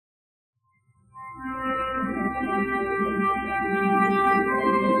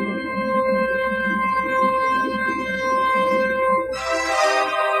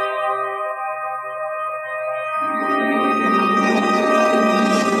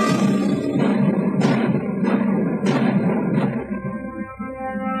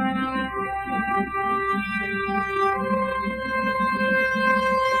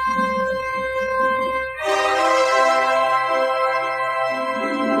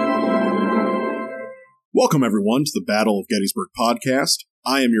Welcome, everyone, to the Battle of Gettysburg podcast.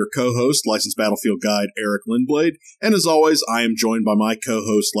 I am your co-host, Licensed Battlefield Guide Eric Lindblade, and as always, I am joined by my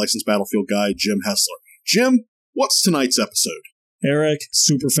co-host, Licensed Battlefield Guide Jim Hessler. Jim, what's tonight's episode? Eric,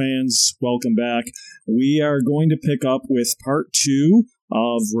 superfans, welcome back. We are going to pick up with part 2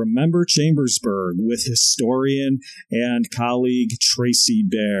 of Remember Chambersburg with historian and colleague Tracy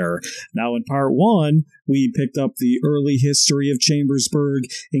Baer. Now, in part 1, we picked up the early history of Chambersburg,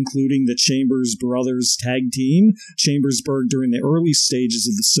 including the Chambers brothers tag team, Chambersburg during the early stages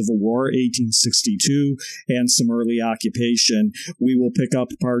of the Civil War, 1862, and some early occupation. We will pick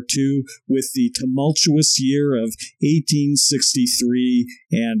up part 2 with the tumultuous year of 1863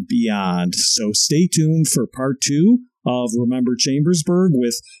 and beyond. So stay tuned for part 2 of Remember Chambersburg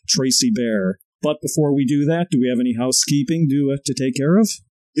with Tracy Baer. But before we do that, do we have any housekeeping to take care of?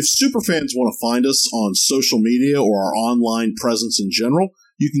 If superfans want to find us on social media or our online presence in general,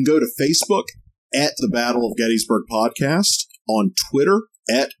 you can go to Facebook at the Battle of Gettysburg Podcast, on Twitter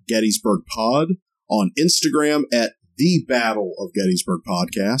at Gettysburg Pod, on Instagram at the Battle of Gettysburg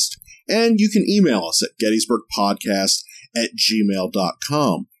Podcast, and you can email us at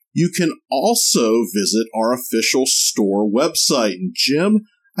gettysburgpodcast@gmail.com. You can also visit our official store website. And Jim,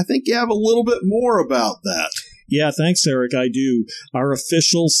 I think you have a little bit more about that. Yeah, thanks, Eric. I do. Our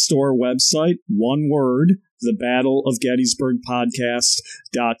official store website, one word,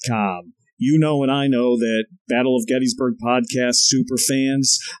 thebattleofgettysburgpodcast.com. You know and I know that Battle of Gettysburg podcast super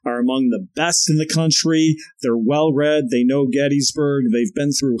fans are among the best in the country. They're well-read. They know Gettysburg. They've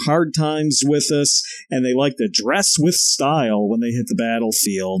been through hard times with us, and they like to dress with style when they hit the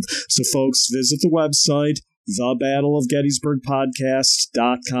battlefield. So, folks, visit the website,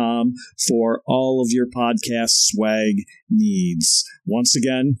 thebattleofgettysburgpodcast.com, for all of your podcast swag needs. Once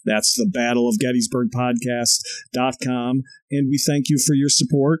again, that's the battleofgettysburgpodcast.com, and we thank you for your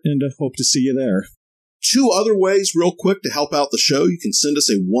support and hope to see you there. 2 other ways real quick to help out the show. You can send us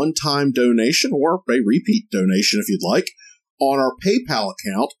a one-time donation or a repeat donation if you'd like on our PayPal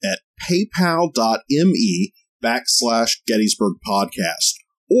account at paypal.me/Gettysburg Podcast.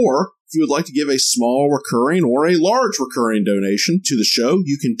 Or if you would like to give a small recurring or a large recurring donation to the show,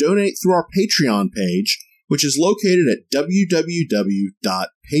 you can donate through our Patreon page, which is located at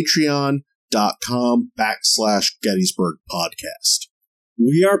www.patreon.com/Gettysburg Podcast.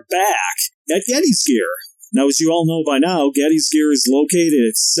 We are back at Getty's Gear. Now, as you all know by now, Getty's Gear is located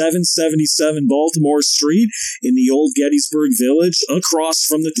at 777 Baltimore Street in the old Gettysburg Village, across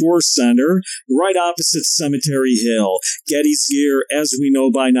from the Tour Center, right opposite Cemetery Hill. Getty's Gear, as we know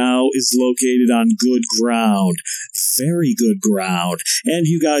by now, is located on good ground. Very good ground. And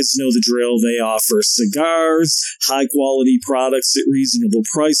you guys know the drill. They offer cigars, high-quality products at reasonable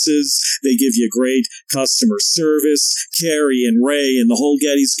prices. They give you great customer service. Carrie and Ray and the whole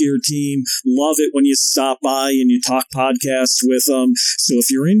Getty's Gear team love it when you stop by and you talk podcasts with them. So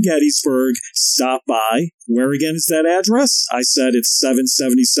if you're in Gettysburg, stop by. Where again is that address? I said it's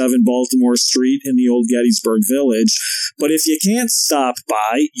 777 Baltimore Street in the old Gettysburg Village. But if you can't stop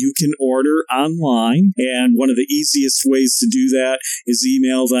by, you can order online. And one of the easiest ways to do that is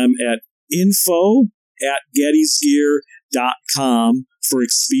email them at info@gettysgear.com for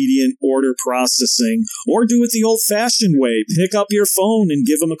expedient order processing, or do it the old-fashioned way. Pick up your phone and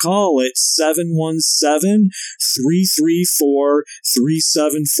give them a call at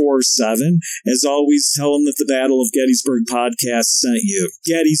 717-334-3747. As always, tell them that the Battle of Gettysburg podcast sent you.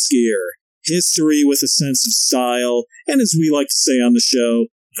 Getty's Gear, history with a sense of style, and as we like to say on the show,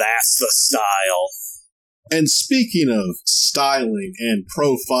 that's the style. And speaking of styling and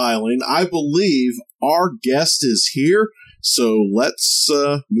profiling, I believe our guest is here. So let's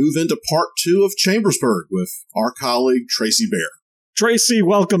move into part 2 of Chambersburg with our colleague Tracy Baer. Tracy,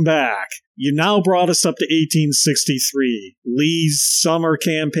 welcome back. You now brought us up to 1863. Lee's summer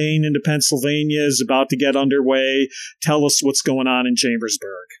campaign into Pennsylvania is about to get underway. Tell us what's going on in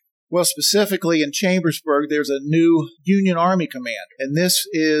Chambersburg. Well, specifically in Chambersburg, there's a new Union Army commander. And this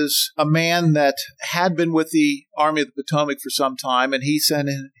is a man that had been with the Army of the Potomac for some time, and he sent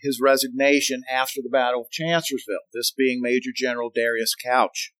in his resignation after the Battle of Chancellorsville, this being Major General Darius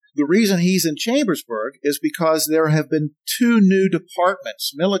Couch. The reason he's in Chambersburg is because there have been 2 new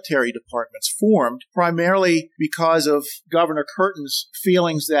departments, military departments, formed, primarily because of Governor Curtin's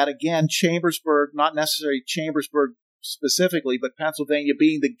feelings that, again, Chambersburg, not necessarily Chambersburg specifically, but Pennsylvania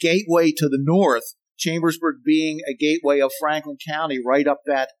being the gateway to the north, Chambersburg being a gateway of Franklin County right up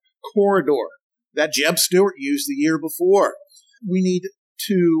that corridor that Jeb Stuart used the year before. We need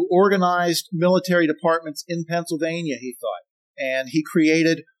to organize military departments in Pennsylvania, he thought. And he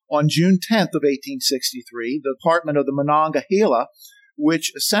created, on June 10th of 1863, the Department of the Monongahela,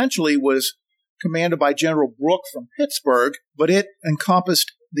 which essentially was commanded by General Brooke from Pittsburgh, but it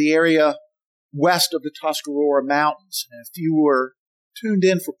encompassed the area west of the Tuscarora Mountains. And if you were tuned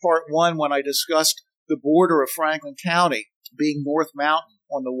in for part one when I discussed the border of Franklin County being North Mountain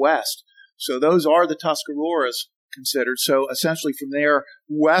on the west, so those are the Tuscaroras considered, so essentially from there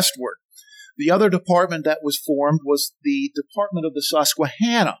westward. The other department that was formed was the Department of the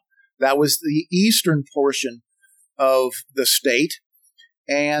Susquehanna. That was the eastern portion of the state,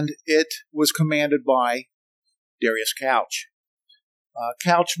 and it was commanded by Darius Couch.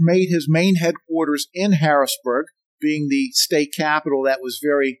 Couch made his main headquarters in Harrisburg, being the state capital that was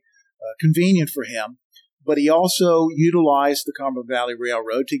very convenient for him, but he also utilized the Cumberland Valley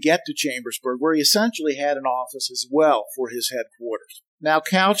Railroad to get to Chambersburg, where he essentially had an office as well for his headquarters. Now,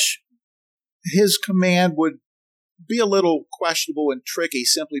 Couch, his command would be a little questionable and tricky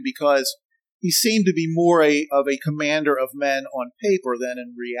simply because he seemed to be more of a commander of men on paper than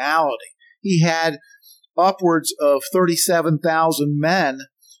in reality. He had upwards of 37,000 men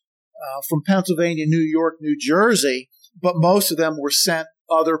from Pennsylvania, New York, New Jersey, but most of them were sent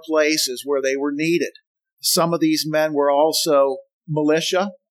other places where they were needed. Some of these men were also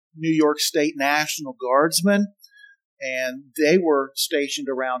militia, New York State National Guardsmen, and they were stationed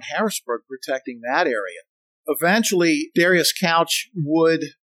around Harrisburg protecting that area. Eventually, Darius Couch would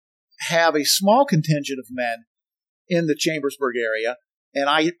have a small contingent of men in the Chambersburg area, and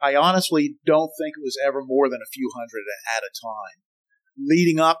I honestly don't think it was ever more than a few hundred at a time.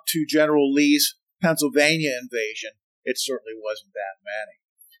 Leading up to General Lee's Pennsylvania invasion, it certainly wasn't that many.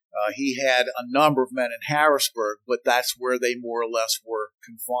 He had a number of men in Harrisburg, but that's where they more or less were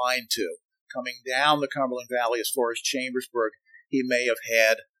confined to. Coming down the Cumberland Valley as far as Chambersburg, he may have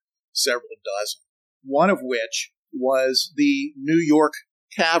had several dozen, one of which was the New York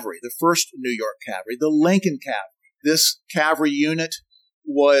Cavalry, the 1st New York Cavalry, the Lincoln Cavalry. This cavalry unit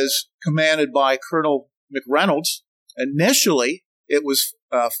was commanded by Colonel McReynolds. Initially, it was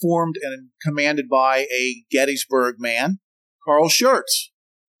formed and commanded by a Gettysburg man, Carl Schurz.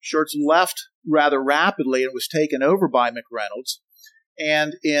 Schurz left rather rapidly and was taken over by McReynolds.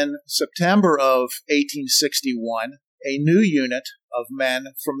 And in September of 1861, a new unit of men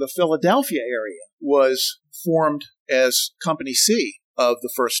from the Philadelphia area was formed as Company C of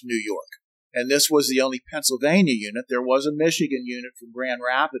the 1st New York. And this was the only Pennsylvania unit. There was a Michigan unit from Grand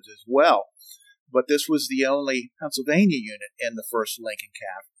Rapids as well, but this was the only Pennsylvania unit in the 1st Lincoln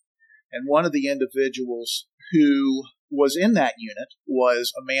Cavalry. And one of the individuals who was in that unit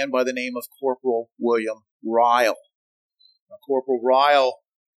was a man by the name of Corporal William Ryle. Now, Corporal Ryle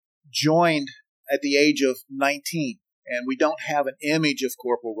joined at the age of 19, and we don't have an image of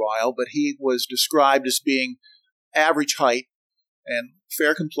Corporal Ryle, but he was described as being average height and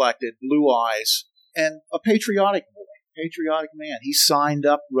fair-complected, blue eyes, and a patriotic man. He signed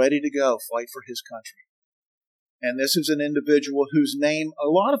up ready to go fight for his country. And this is an individual whose name a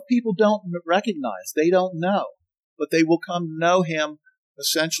lot of people don't recognize. They don't know. But they will come to know him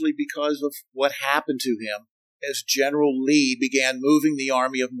essentially because of what happened to him as General Lee began moving the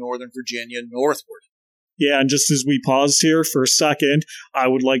Army of Northern Virginia northward. Yeah, and just as we pause here for a second, I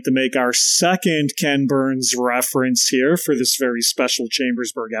would like to make our second Ken Burns reference here for this very special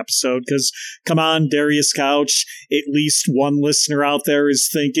Chambersburg episode, because, come on, Darius Couch, at least one listener out there is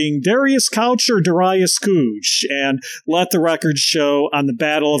thinking, Darius Couch or Darius Couch? And let the record show on the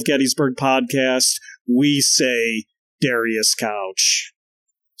Battle of Gettysburg podcast, we say Darius Couch.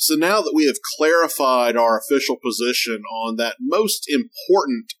 So now that we have clarified our official position on that most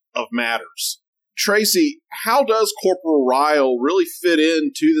important of matters, Tracy, how does Corporal Ryle really fit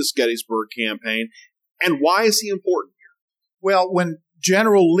into this Gettysburg campaign, and why is he important here? Well, when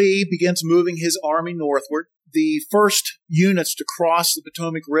General Lee begins moving his army northward, the first units to cross the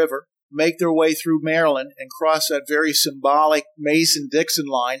Potomac River, make their way through Maryland, and cross that very symbolic Mason-Dixon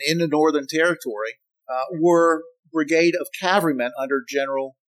line into Northern Territory, were brigade of cavalrymen under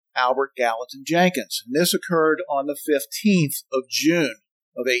General Albert Gallatin Jenkins. And this occurred on the 15th of June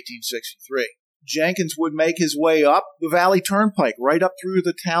of 1863. Jenkins would make his way up the Valley Turnpike, right up through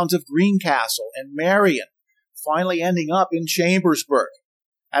the towns of Greencastle and Marion, finally ending up in Chambersburg.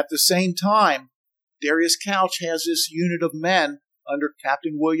 At the same time, Darius Couch has this unit of men under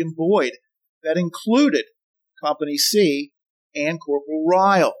Captain William Boyd that included Company C and Corporal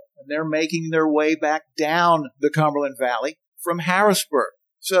Ryle, and they're making their way back down the Cumberland Valley from Harrisburg.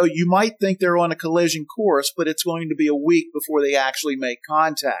 So you might think they're on a collision course, but it's going to be a week before they actually make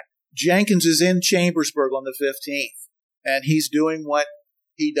contact. Jenkins is in Chambersburg on the 15th, and he's doing what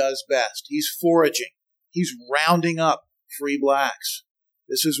he does best. He's foraging. He's rounding up free blacks.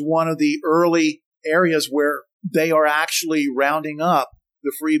 This is one of the early areas where they are actually rounding up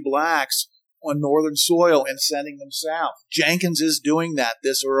the free blacks on northern soil and sending them south. Jenkins is doing that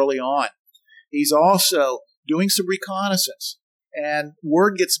this early on. He's also doing some reconnaissance, and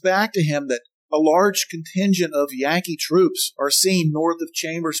word gets back to him that a large contingent of Yankee troops are seen north of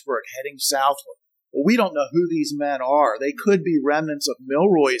Chambersburg heading southward. Well, we don't know who these men are. They could be remnants of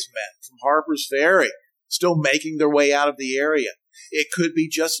Milroy's men from Harper's Ferry, still making their way out of the area. It could be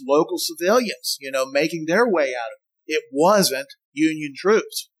just local civilians, making their way out of it. It wasn't Union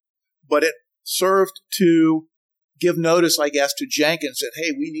troops, but it served to give notice, I guess, to Jenkins that,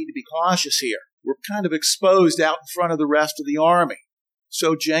 hey, we need to be cautious here. We're kind of exposed out in front of the rest of the army.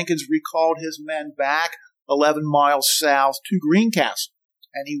 So Jenkins recalled his men back 11 miles south to Greencastle,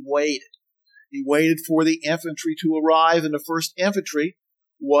 and he waited. He waited for the infantry to arrive, and the 1st Infantry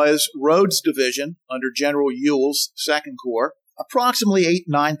was Rhodes' division under General Ewell's 2nd Corps, approximately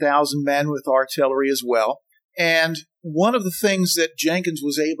 9,000 men with artillery as well. And one of the things that Jenkins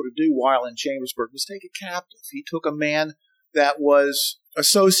was able to do while in Chambersburg was take a captive. He took a man that was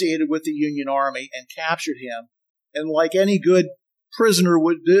associated with the Union Army and captured him. And like any good prisoner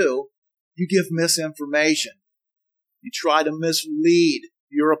would do, you give misinformation. You try to mislead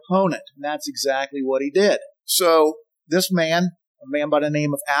your opponent, and that's exactly what he did. So this man, a man by the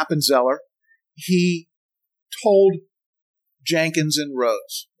name of Appenzeller, he told Jenkins and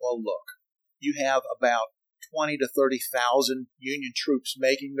Rhodes, well, look, you have about 20 to 30,000 Union troops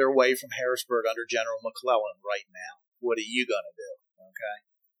making their way from Harrisburg under General McClellan right now. What are you going to do? Okay?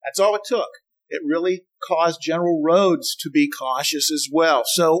 That's all it took. It really caused General Rhodes to be cautious as well.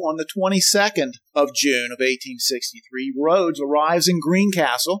 So on the 22nd of June of 1863, Rhodes arrives in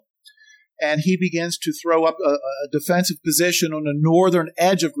Greencastle, and he begins to throw up a defensive position on the northern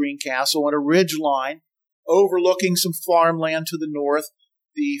edge of Greencastle on a ridge line overlooking some farmland to the north.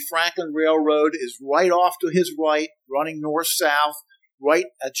 The Franklin Railroad is right off to his right, running north-south. Right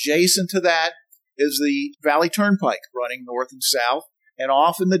adjacent to that is the Valley Turnpike, running north and south. And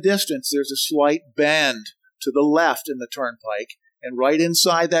off in the distance, there's a slight bend to the left in the turnpike. And right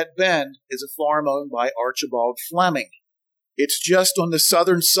inside that bend is a farm owned by Archibald Fleming. It's just on the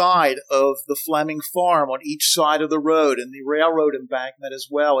southern side of the Fleming farm on each side of the road, and the railroad embankment as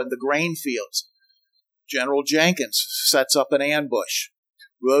well, and the grain fields. General Jenkins sets up an ambush.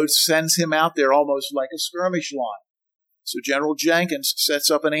 Rhodes sends him out there almost like a skirmish line. So General Jenkins sets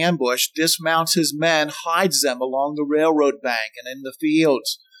up an ambush, dismounts his men, hides them along the railroad bank and in the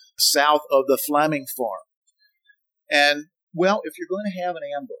fields south of the Fleming farm. And, well, if you're going to have an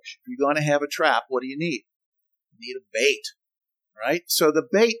ambush, if you're going to have a trap, what do you need? You need a bait, right? So the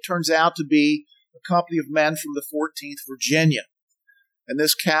bait turns out to be a company of men from the 14th Virginia. And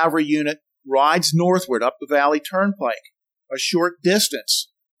this cavalry unit rides northward up the Valley Turnpike a short distance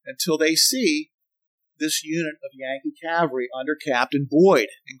until they see this unit of Yankee cavalry under Captain Boyd,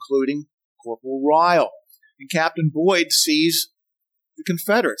 including Corporal Ryle. And Captain Boyd sees the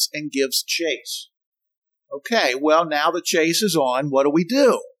Confederates and gives chase. Okay, well, now the chase is on. What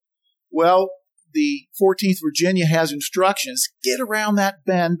do? Well, the 14th Virginia has instructions. Get around that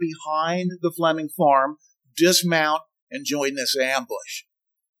bend behind the Fleming farm, dismount, and join this ambush.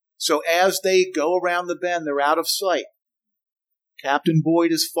 So as they go around the bend, they're out of sight. Captain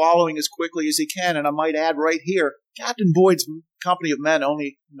Boyd is following as quickly as he can, and I might add right here, Captain Boyd's company of men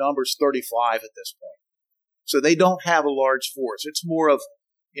only numbers 35 at this point. So they don't have a large force. It's more of,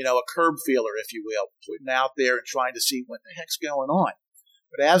 a curb feeler, if you will, putting out there and trying to see what the heck's going on.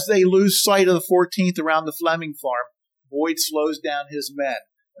 But as they lose sight of the 14th around the Fleming farm, Boyd slows down his men,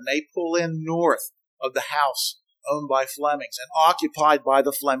 and they pull in north of the house owned by Flemings and occupied by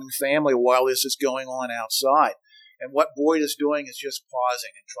the Fleming family while this is going on outside. And what Boyd is doing is just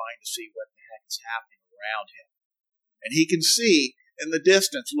pausing and trying to see what the heck is happening around him. And he can see in the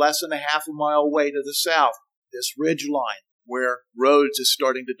distance, less than a half a mile away to the south, this ridge line where Rhodes is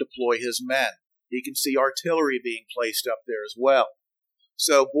starting to deploy his men. He can see artillery being placed up there as well.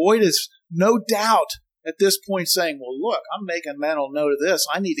 So Boyd is no doubt at this point saying, well, look, I'm making mental note of this.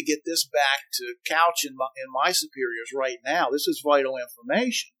 I need to get this back to Couch and my superiors right now. This is vital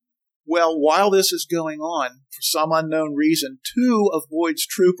information. Well, while this is going on, for some unknown reason, 2 of Boyd's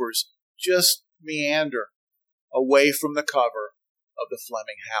troopers just meander away from the cover of the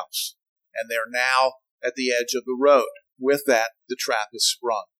Fleming house. And they're now at the edge of the road. With that, the trap is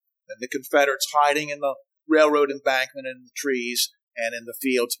sprung. And the Confederates hiding in the railroad embankment and in the trees and in the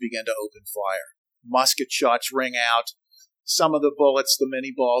fields begin to open fire. Musket shots ring out. Some of the bullets, the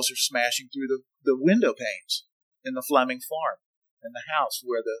mini balls, are smashing through the window panes in the Fleming farm and the house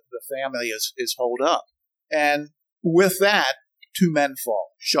where the family is holed up. And with that, 2 men fall,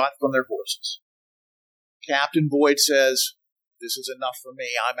 shot from their horses. Captain Boyd says, this is enough for me.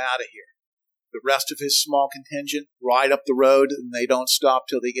 I'm out of here. The rest of his small contingent ride up the road, and they don't stop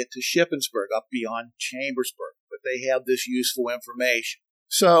till they get to Shippensburg, up beyond Chambersburg. But they have this useful information.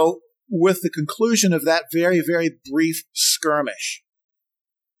 So, with the conclusion of that very, very brief skirmish,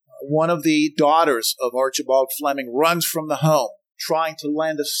 one of the daughters of Archibald Fleming runs from the home, trying to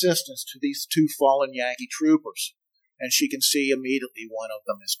lend assistance to these two fallen Yankee troopers. And she can see immediately one of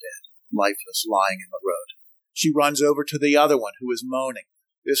them is dead, lifeless, lying in the road. She runs over to the other one, who is moaning.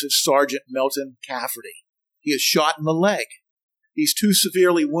 This is Sergeant Milton Cafferty. He is shot in the leg. He's too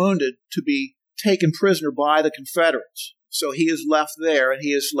severely wounded to be taken prisoner by the Confederates. So he is left there, and he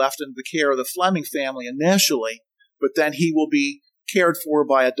is left in the care of the Fleming family initially, but then he will be cared for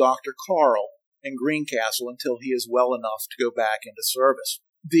by a Dr. Carl in Greencastle until he is well enough to go back into service.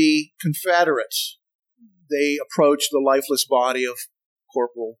 The Confederates, they approach the lifeless body of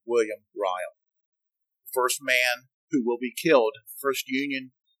Corporal William Ryle, the first man who will be killed, first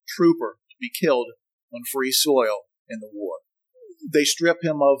Union trooper to be killed on free soil in the war. They strip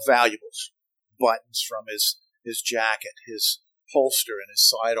him of valuables, buttons from his jacket, his holster and his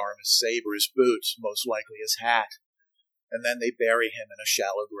sidearm, his saber, his boots, most likely his hat. And then they bury him in a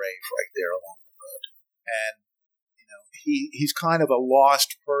shallow grave right there along the road. And, he's kind of a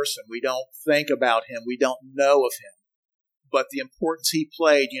lost person. We don't think about him. We don't know of him. But the importance he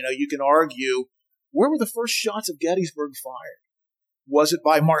played, you can argue, where were the first shots of Gettysburg fired? Was it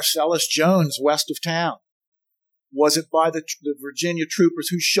by Marcellus Jones west of town? Was it by the Virginia troopers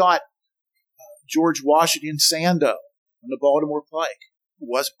who shot George Washington Sandow on the Baltimore Pike?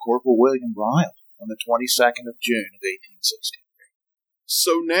 Was it Corporal William Ryle on the 22nd of June of 1863?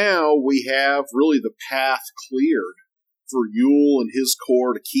 So now we have really the path cleared for Ewell and his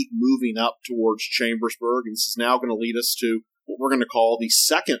corps to keep moving up towards Chambersburg, and this is now going to lead us to what we're going to call the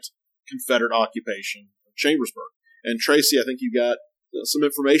second Confederate occupation of Chambersburg. And Tracy, I think you got some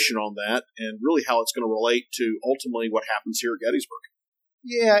information on that and really how it's going to relate to ultimately what happens here at Gettysburg.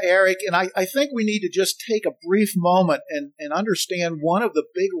 Yeah, Eric, and I think we need to just take a brief moment and understand one of the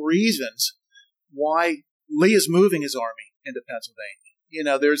big reasons why Lee is moving his army into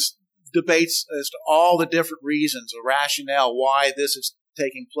Pennsylvania. There's debates as to all the different reasons or rationale why this is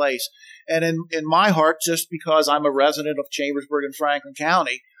taking place. And in my heart, just because I'm a resident of Chambersburg and Franklin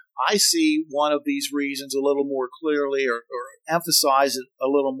County, I see one of these reasons a little more clearly or emphasize it a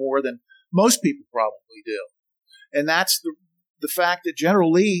little more than most people probably do. And that's the fact that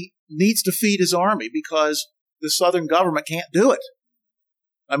General Lee needs to feed his army because the Southern government can't do it.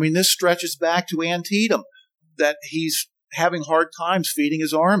 I mean, this stretches back to Antietam, that he's having hard times feeding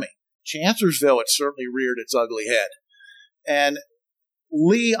his army. Chancellorsville, it certainly reared its ugly head. And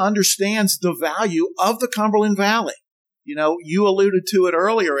Lee understands the value of the Cumberland Valley. You alluded to it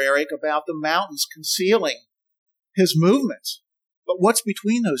earlier, Eric, about the mountains concealing his movements. But what's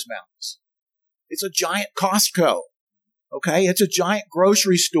between those mountains? It's a giant Costco. Okay? It's a giant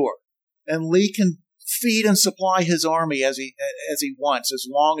grocery store. And Lee can feed and supply his army as he wants, as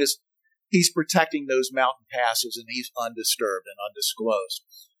long as he's protecting those mountain passes and he's undisturbed and undisclosed.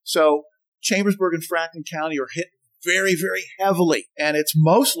 So Chambersburg and Franklin County are hit very, very heavily. And it's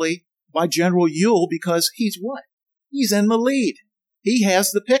mostly by General Ewell because he's what? He's in the lead. He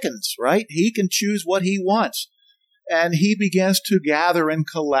has the pickings, right? He can choose what he wants. And he begins to gather and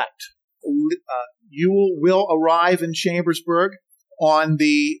collect. Ewell will arrive in Chambersburg on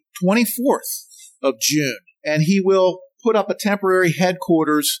the 24th of June. And he will put up a temporary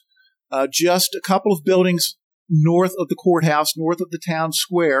headquarters just a couple of buildings north of the courthouse, north of the town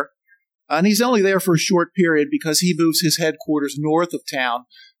square. And he's only there for a short period because he moves his headquarters north of town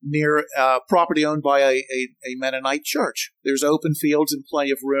near property owned by a Mennonite church. There's open fields and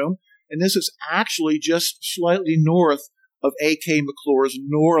plenty of room. And this is actually just slightly north of A.K. McClure's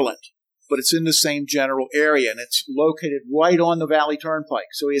Norland. But it's in the same general area, and it's located right on the Valley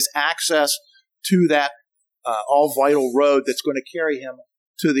Turnpike. So he has access to that all-vital road that's going to carry him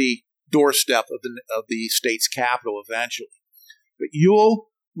to the doorstep of the state's capital eventually. But Ewell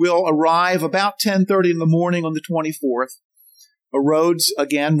will arrive about 10:30 in the morning on the 24th. Rhodes,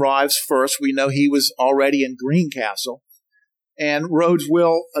 again, arrives first. We know he was already in Greencastle. And Rhodes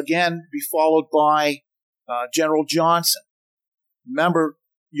will, again, be followed by General Johnson. Remember,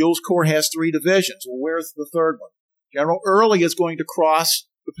 Ewell's Corps has 3 divisions. Well, where's the third one? General Early is going to cross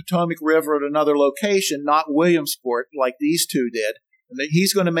the Potomac River at another location, not Williamsport, like these two did. And that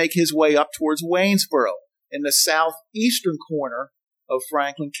he's going to make his way up towards Waynesboro in the southeastern corner of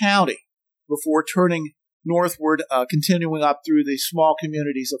Franklin County before turning northward, continuing up through the small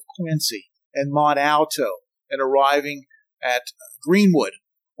communities of Quincy and Mont Alto and arriving at Greenwood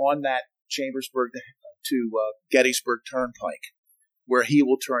on that Chambersburg to Gettysburg Turnpike. where he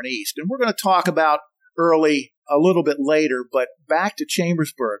will turn east. And we're going to talk about early a little bit later, but back to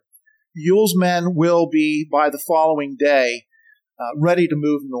Chambersburg. Ewell's men will be, by the following day, ready to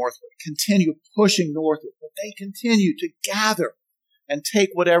move northward, continue pushing northward, but they continue to gather and take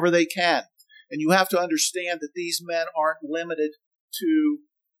whatever they can. And you have to understand that these men aren't limited to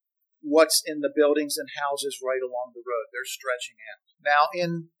what's in the buildings and houses right along the road. They're stretching out. Now,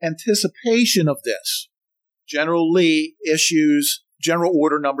 in anticipation of this, General Lee issues General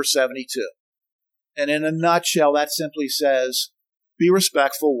Order Number 72. And in a nutshell, that simply says, be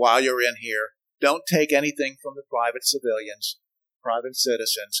respectful while you're in here. Don't take anything from the private civilians, private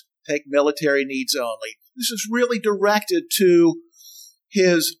citizens. Take military needs only. This is really directed to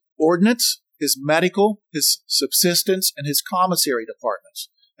his ordnance, his medical, his subsistence, and his commissary departments.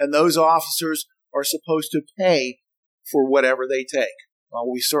 And those officers are supposed to pay for whatever they take.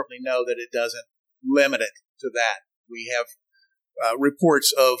 Well, we certainly know that it doesn't limit it to that. We have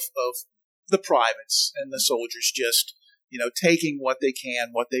reports of the privates and the soldiers just, taking what they can,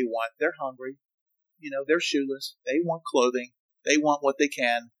 what they want. They're hungry. They're shoeless. They want clothing. They want what they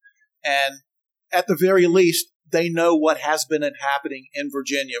can. And at the very least, they know what has been happening in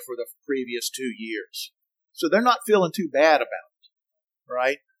Virginia for the previous 2 years. So they're not feeling too bad about it,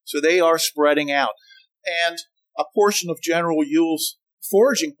 right? So they are spreading out. And a portion of General Ewell's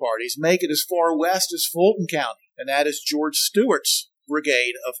foraging parties make it as far west as Fulton County, and that is George Stewart's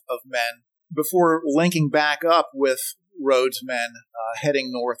brigade of men, before linking back up with Rhodes' men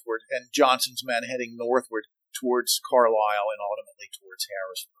heading northward and Johnson's men heading northward towards Carlisle and ultimately towards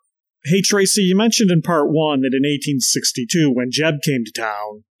Harrisburg. Hey, Tracy, you mentioned in part one that in 1862, when Jeb came to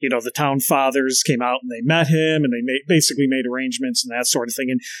town, the town fathers came out and they met him and they basically made arrangements and that sort of thing.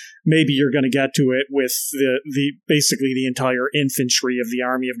 And maybe you're going to get to it with basically the entire infantry of the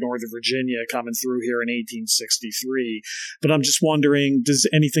Army of Northern Virginia coming through here in 1863. But I'm just wondering, does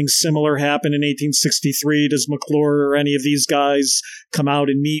anything similar happen in 1863? Does McClure or any of these guys come out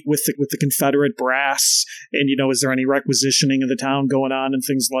and meet with the Confederate brass? And, is there any requisitioning of the town going on and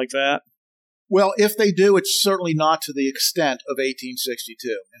things like that? Well, if they do, it's certainly not to the extent of 1862.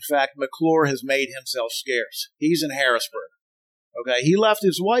 In fact, McClure has made himself scarce. He's in Harrisburg. Okay, he left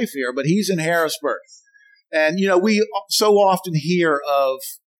his wife here, but he's in Harrisburg. And, we so often hear of,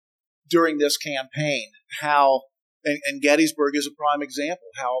 during this campaign, how, and Gettysburg is a prime example,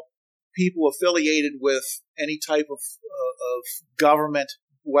 how people affiliated with any type of government,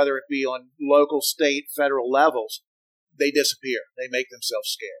 whether it be on local, state, federal levels, they disappear. They make themselves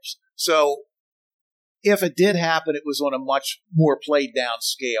scarce. So, if it did happen, it was on a much more played down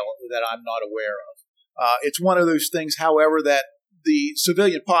scale that I'm not aware of. It's one of those things, however, that the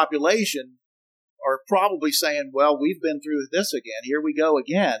civilian population are probably saying, well, we've been through this again. Here we go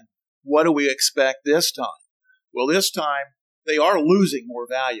again. What do we expect this time? Well, this time they are losing more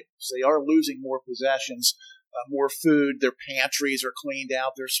valuables. They are losing more possessions, more food. Their pantries are cleaned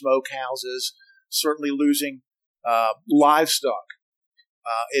out, their smokehouses, certainly losing livestock.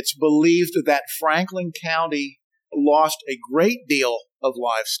 It's believed that Franklin County lost a great deal of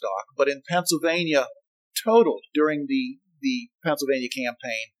livestock, but in Pennsylvania, totaled during the Pennsylvania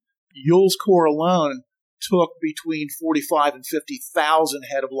campaign, Ewell's Corps alone took between 45 and 50,000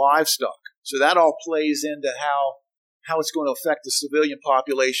 head of livestock. So that all plays into how it's going to affect the civilian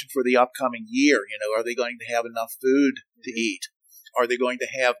population for the upcoming year. Are they going to have enough food to eat? Are they going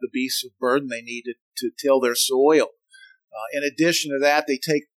to have the beasts of burden they need to till their soil? In addition to that, they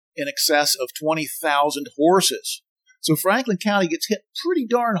take in excess of 20,000 horses. So Franklin County gets hit pretty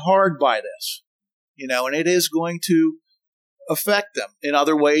darn hard by this, and it is going to affect them in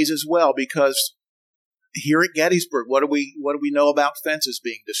other ways as well, because here at Gettysburg, what do we know about fences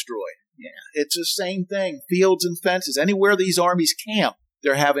being destroyed? Yeah, it's the same thing. Fields and fences. Anywhere these armies camp,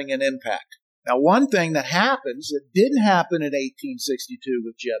 they're having an impact. Now, one thing that happens that didn't happen in 1862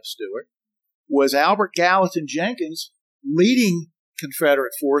 with Jeb Stuart was Albert Gallatin Jenkins leading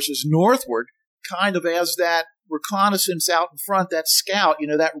Confederate forces northward, kind of as that reconnaissance out in front, that scout,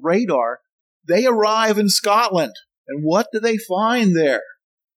 that radar. They arrive in Scotland, and what do they find there?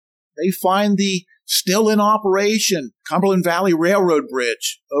 They find the still in operation Cumberland Valley Railroad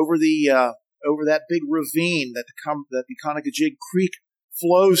Bridge over that big ravine that the Conococheague Creek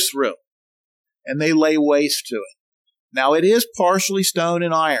flows through, and they lay waste to it. Now, it is partially stone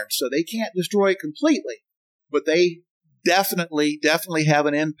and iron, so they can't destroy it completely, but they definitely have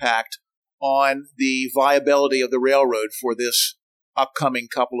an impact on the viability of the railroad for this upcoming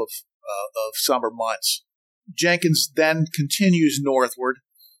couple of summer months. Jenkins then continues northward,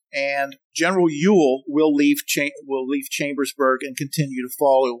 and General Ewell will leave Chambersburg and continue to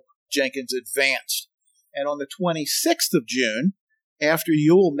follow Jenkins' advance. And on the 26th of June, after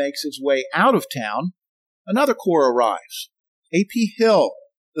Ewell makes his way out of town, another corps arrives. A.P. Hill,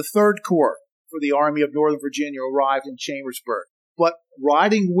 the 3rd Corps for the Army of Northern Virginia, arrived in Chambersburg. But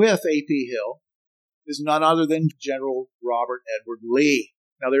riding with A.P. Hill is none other than General Robert Edward Lee.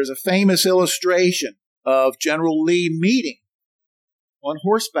 Now, there's a famous illustration of General Lee meeting on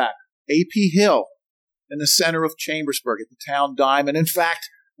horseback A.P. Hill in the center of Chambersburg at the town diamond. In fact,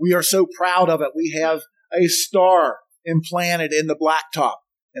 we are so proud of it. We have a star implanted in the blacktop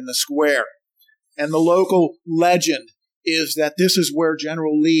in the square. And the local legend is that this is where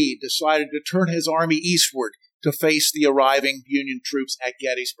General Lee decided to turn his army eastward to face the arriving Union troops at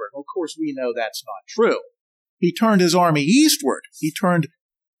Gettysburg. Of course, we know that's not true. He turned his army eastward. He turned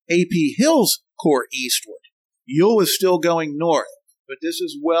A.P. Hill's corps eastward. Ewell is still going north, but this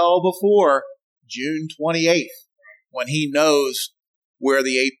is well before June 28th, when he knows where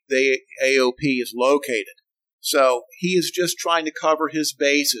the AOP is located. So he is just trying to cover his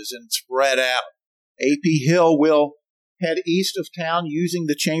bases and spread out. A.P. Hill will head east of town using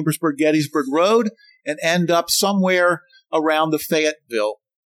the Chambersburg-Gettysburg Road and end up somewhere around the Fayetteville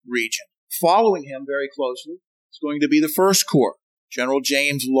region. Following him very closely is going to be the 1st Corps, General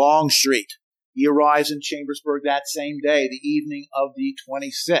James Longstreet. He arrives in Chambersburg that same day, the evening of the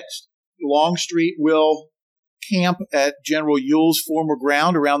 26th. Longstreet will camp at General Ewell's former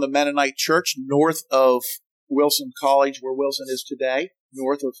ground around the Mennonite Church north of Wilson College, where Wilson is today,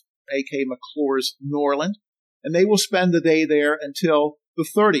 north of A.K. McClure's Norland. And they will spend the day there until the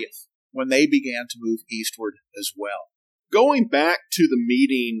 30th, when they began to move eastward as well. Going back to the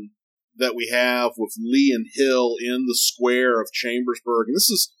meeting that we have with Lee and Hill in the square of Chambersburg, and this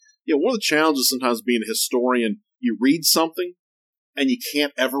is one of the challenges sometimes being a historian. You read something and you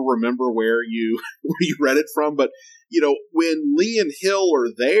can't ever remember where you read it from. But, when Lee and Hill are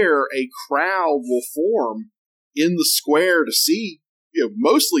there, a crowd will form in the square to see,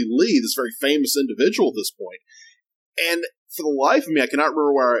 mostly Lee, this very famous individual at this point. And for the life of me, I cannot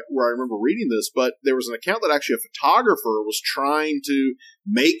remember where I remember reading this, but there was an account that actually a photographer was trying to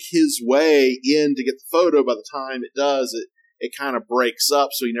make his way in to get the photo. By the time it does, it kind of breaks up,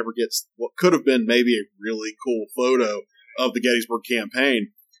 so he never gets what could have been maybe a really cool photo of the Gettysburg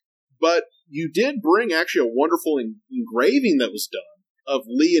campaign. But you did bring actually a wonderful engraving that was done of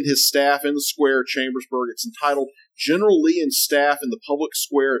Lee and his staff in the square of Chambersburg. It's entitled General Lee and Staff in the Public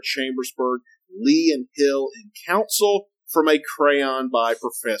Square of Chambersburg, Lee and Hill in Council, from a crayon by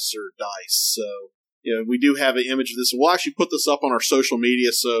Professor Dice. So, we do have an image of this. We'll actually put this up on our social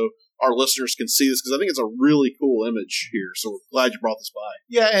media so our listeners can see this, because I think it's a really cool image here. So we're glad you brought this by.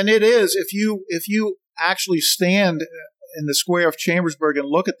 Yeah, and it is. If you actually stand in the square of Chambersburg and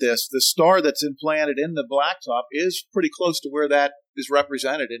look at this, the star that's implanted in the blacktop is pretty close to where that is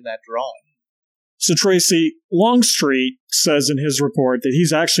represented in that drawing. So Tracy, Longstreet says in his report that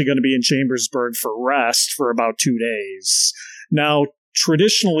he's actually going to be in Chambersburg for rest for about 2 days. Now,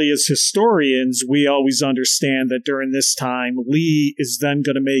 traditionally, as historians, we always understand that during this time, Lee is then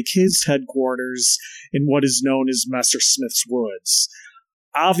going to make his headquarters in what is known as Messersmith's Woods.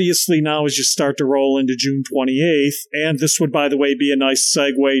 Obviously, now as you start to roll into June 28th, and this would, by the way, be a nice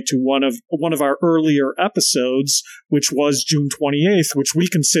segue to one of our earlier episodes, which was June 28th, which we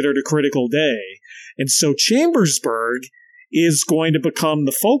considered a critical day. And so Chambersburg is going to become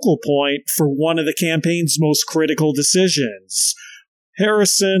the focal point for one of the campaign's most critical decisions.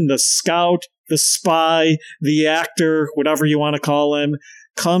 Harrison, the scout, the spy, the actor, whatever you want to call him,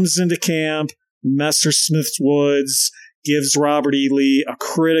 comes into camp, Messersmith's Woods, gives Robert E. Lee a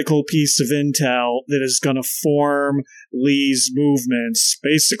critical piece of intel that is going to form Lee's movements,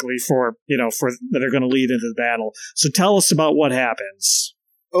 basically that are going to lead into the battle. So tell us about what happens.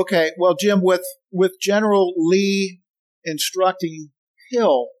 Okay, well, Jim, with General Lee instructing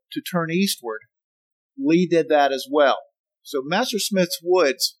Hill to turn eastward, Lee did that as well. So Messersmith's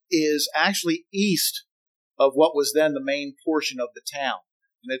Woods is actually east of what was then the main portion of the town,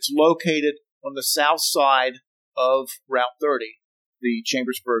 and it's located on the south side of Route 30, the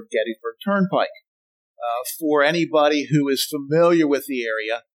Chambersburg-Gettysburg Turnpike. For anybody who is familiar with the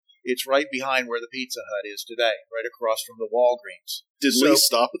area, it's right behind where the Pizza Hut is today, right across from the Walgreens. Did Lee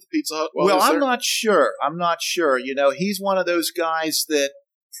stop at the Pizza Hut while he was there? I'm not sure. He's one of those guys that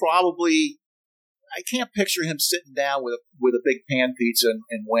probably, I can't picture him sitting down with a big pan pizza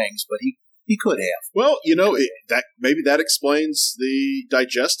and wings, but he could have. Well, maybe that explains the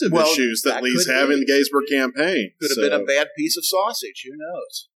digestive issues that Lee's having in the Gettysburg campaign. Could have been a bad piece of sausage. Who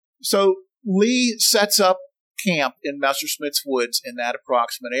knows? So Lee sets up camp in Messersmith's Woods in that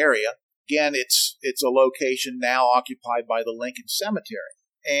approximate area. Again, it's a location now occupied by the Lincoln Cemetery.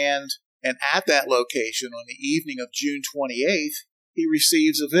 And at that location, on the evening of June 28th, he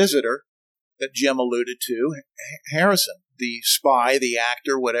receives a visitor that Jim alluded to, Harrison, the spy, the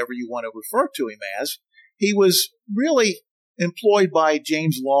actor, whatever you want to refer to him as. He was really employed by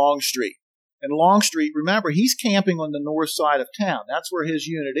James Longstreet. And Longstreet, remember, he's camping on the north side of town. That's where his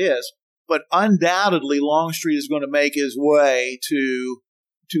unit is. But undoubtedly, Longstreet is going to make his way to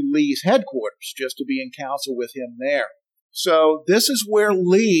Lee's headquarters just to be in council with him there. So this is where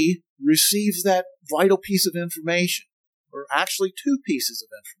Lee receives that vital piece of information, or actually two pieces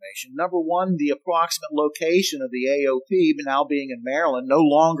of information. Number one, the approximate location of the AOP now being in Maryland, no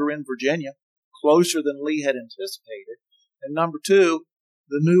longer in Virginia, closer than Lee had anticipated. And number two,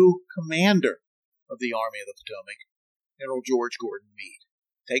 the new commander of the Army of the Potomac, General George Gordon Meade,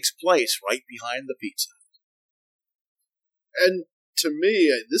 takes place right behind the Pizza Hut. And to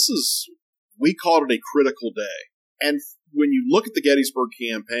me, we called it a critical day. And when you look at the Gettysburg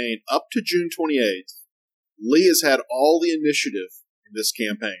campaign, up to June 28th, Lee has had all the initiative in this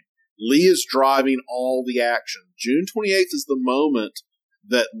campaign. Lee is driving all the action. June 28th is the moment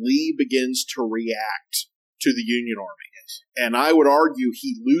that Lee begins to react to the Union Army. And I would argue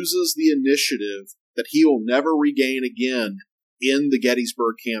he loses the initiative that he will never regain again in the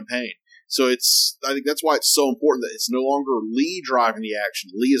Gettysburg campaign. So I think that's why it's so important that it's no longer Lee driving the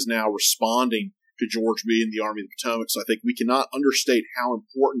action. Lee is now responding to George Meade and the Army of the Potomac. So I think we cannot understate how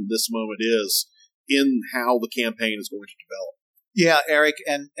important this moment is in how the campaign is going to develop. Yeah, Eric,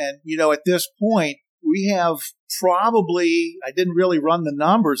 and at this point, we have probably, I didn't really run the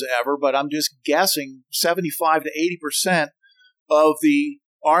numbers ever, but I'm just guessing 75 to 80% of the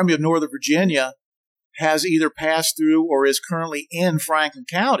Army of Northern Virginia has either passed through or is currently in Franklin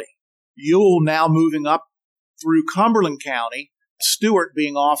County. Ewell now moving up through Cumberland County, Stewart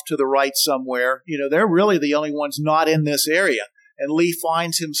being off to the right somewhere. They're really the only ones not in this area. And Lee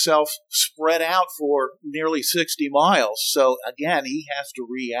finds himself spread out for nearly 60 miles. So again, he has to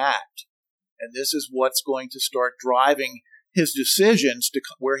react. And this is what's going to start driving his decisions to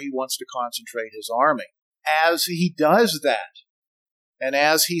where he wants to concentrate his army. As he does that, and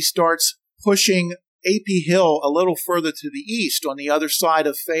as he starts pushing A.P. Hill a little further to the east on the other side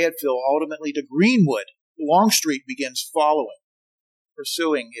of Fayetteville, ultimately to Greenwood, Longstreet begins following,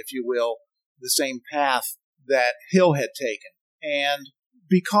 pursuing, if you will, the same path that Hill had taken. And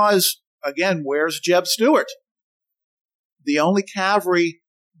because, again, where's Jeb Stuart? The only cavalry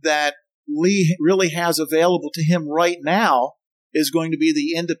that Lee really has available to him right now is going to be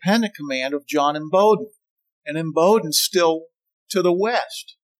the independent command of John Imboden. And Imboden's still to the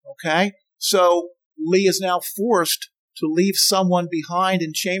west, okay? So Lee is now forced to leave someone behind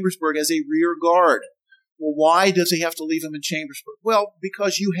in Chambersburg as a rear guard. Well, why does he have to leave him in Chambersburg? Well,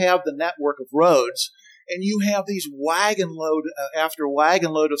 because you have the network of roads, and you have these wagon load after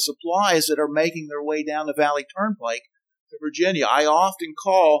wagon load of supplies that are making their way down the Valley Turnpike to Virginia. I often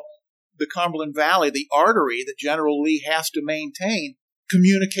call the Cumberland Valley the artery that General Lee has to maintain.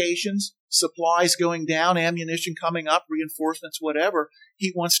 Communications, supplies going down, ammunition coming up, reinforcements, whatever.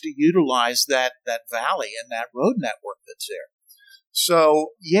 He wants to utilize that valley and that road network that's there.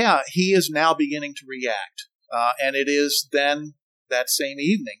 So, yeah, he is now beginning to react. And it is then that same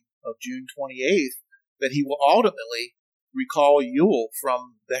evening of June 28th that he will ultimately recall Ewell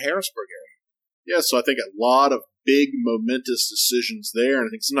from the Harrisburg area. Yeah, so I think a lot of big, momentous decisions there. And I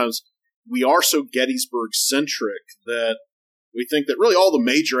think sometimes we are so Gettysburg-centric that we think that really all the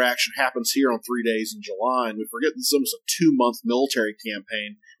major action happens here on 3 days in July, and we forget this is almost a 2-month military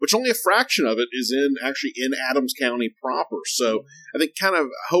campaign, which only a fraction of it is actually in Adams County proper. So I think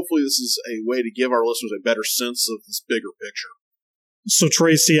hopefully this is a way to give our listeners a better sense of this bigger picture. So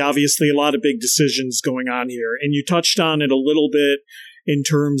Tracy, obviously a lot of big decisions going on here, and you touched on it a little bit in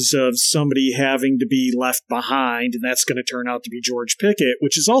terms of somebody having to be left behind, and that's going to turn out to be George Pickett,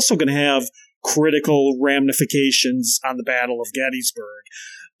 which is also going to have critical ramifications on the Battle of Gettysburg.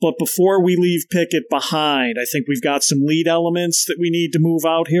 But before we leave Pickett behind, I think we've got some lead elements that we need to move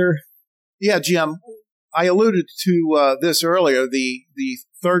out here. Yeah, Jim, I alluded to this earlier, the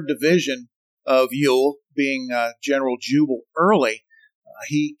 3rd Division of Ewell being General Jubal Early.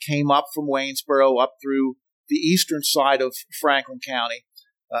 He came up from Waynesboro up through the eastern side of Franklin County,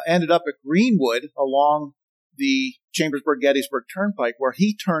 ended up at Greenwood along the Chambersburg-Gettysburg Turnpike, where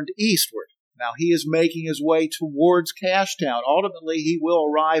he turned eastward. Now, he is making his way towards Cashtown. Ultimately, he will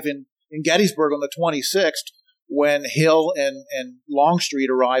arrive in Gettysburg on the 26th when Hill and Longstreet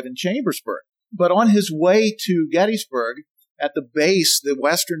arrive in Chambersburg. But on his way to Gettysburg, at the base, the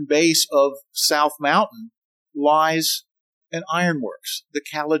western base of South Mountain, lies an ironworks, the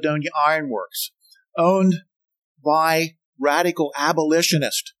Caledonia Ironworks, owned by radical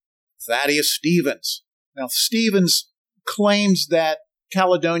abolitionist Thaddeus Stevens. Now, Stevens claims that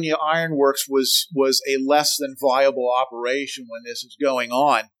Caledonia Iron Works was a less than viable operation when this is going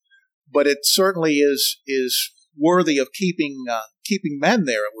on, but it certainly is worthy of keeping men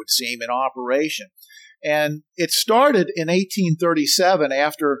there, it would seem, in operation. And it started in 1837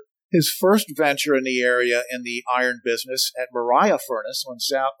 after his first venture in the area in the iron business at Mariah Furnace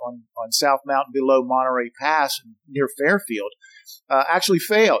on South Mountain below Monterey Pass near Fairfield actually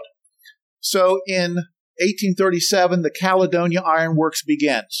failed. So in 1837, the Caledonia Iron Works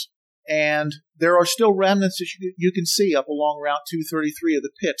begins. And there are still remnants that you can see up along Route 233 of the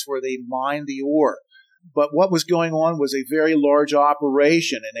pits where they mined the ore. But what was going on was a very large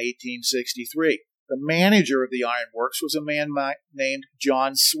operation in 1863. The manager of the ironworks was a man named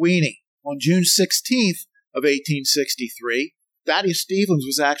John Sweeney. On June 16th of 1863, Thaddeus Stevens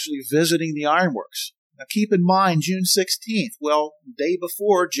was actually visiting the ironworks. Now keep in mind, June 16th, well, the day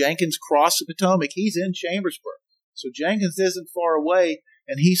before Jenkins crossed the Potomac, he's in Chambersburg. So Jenkins isn't far away,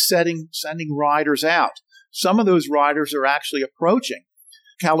 and he's sending riders out. Some of those riders are actually approaching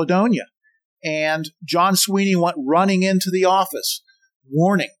Caledonia. And John Sweeney went running into the office,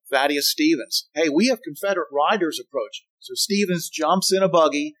 warning Thaddeus Stevens, hey, we have Confederate riders approaching. So Stevens jumps in a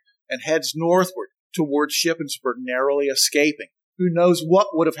buggy and heads northward towards Shippensburg, narrowly escaping. Who knows what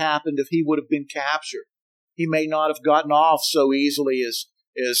would have happened if he would have been captured. He may not have gotten off so easily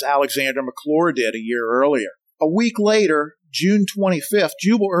as Alexander McClure did a year earlier. A week later, June 25th,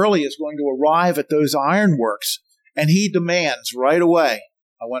 Jubal Early is going to arrive at those ironworks, and he demands right away,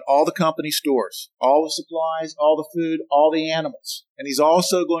 I want all the company stores, all the supplies, all the food, all the animals. And he's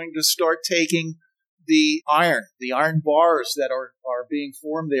also going to start taking the iron bars that are being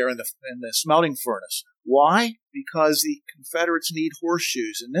formed there in the smelting furnace. Why? Because the Confederates need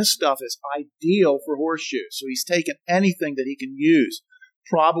horseshoes, and this stuff is ideal for horseshoes. So he's taken anything that he can use,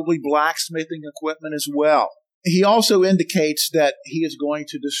 probably blacksmithing equipment as well. He also indicates that he is going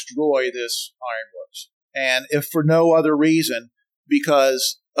to destroy this ironworks, and if for no other reason,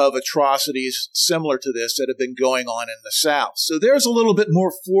 because of atrocities similar to this that have been going on in the South. So there's a little bit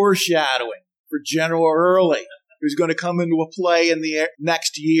more foreshadowing for General Early, who's going to come into a play in the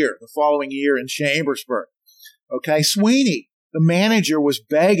next year, the following year in Chambersburg. Okay, Sweeney, the manager, was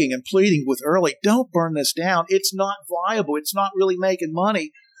begging and pleading with Early, don't burn this down. It's not viable. It's not really making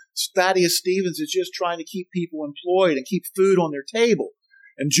money. Thaddeus Stevens is just trying to keep people employed and keep food on their table.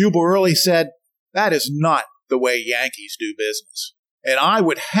 And Jubal Early said, that is not the way Yankees do business. And I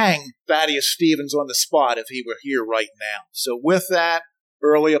would hang Thaddeus Stevens on the spot if he were here right now. So with that,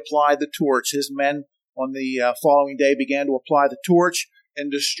 Early applied the torch. His men on the following day began to apply the torch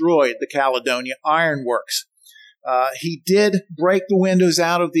and destroyed the Caledonia Ironworks. He did break the windows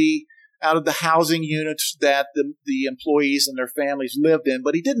out of the housing units that the employees and their families lived in,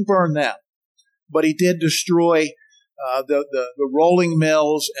 but he didn't burn them. But he did destroy the rolling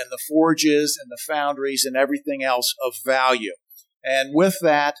mills and the forges and the foundries and everything else of value. And with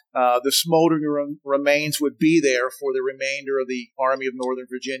that, the smoldering remains would be there for the remainder of the Army of Northern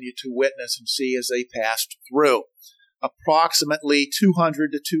Virginia to witness and see as they passed through. Approximately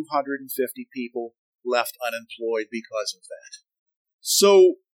 200 to 250 people left unemployed because of that.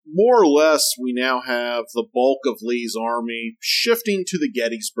 So, more or less, we now have the bulk of Lee's army shifting to the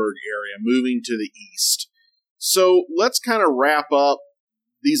Gettysburg area, moving to the east. So, let's kind of wrap up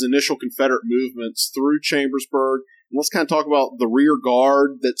these initial Confederate movements through Chambersburg. Let's kind of talk about the rear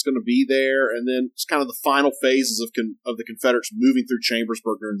guard that's going to be there, and then it's kind of the final phases of the Confederates moving through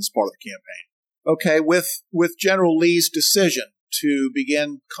Chambersburg during this part of the campaign. Okay, with General Lee's decision to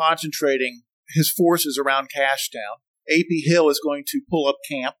begin concentrating his forces around Cashtown, A.P. Hill is going to pull up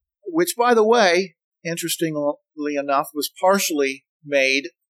camp, which, by the way, interestingly enough, was partially made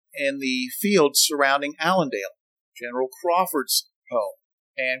in the fields surrounding Allendale, General Crawford's home.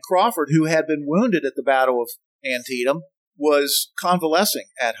 And Crawford, who had been wounded at the Battle of Antietam, was convalescing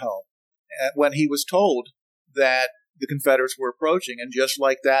at home when he was told that the Confederates were approaching. And just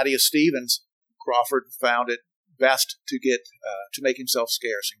like Thaddeus Stevens, Crawford found it best to make himself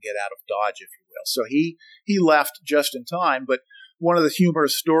scarce and get out of Dodge, if you will. So he left just in time. But one of the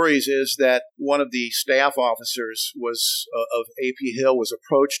humorous stories is that one of the staff officers of A.P. Hill was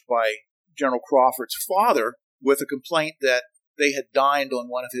approached by General Crawford's father with a complaint that they had dined on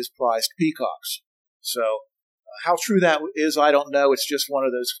one of his prized peacocks. So how true that is, I don't know. It's just one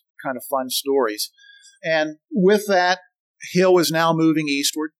of those kind of fun stories. And with that, Hill is now moving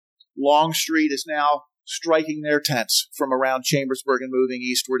eastward. Longstreet is now striking their tents from around Chambersburg and moving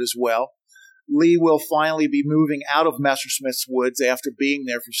eastward as well. Lee will finally be moving out of Messersmith's Woods after being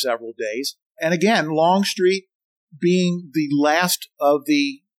there for several days. And again, Longstreet, being the last of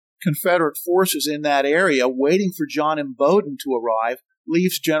the Confederate forces in that area waiting for John Imboden to arrive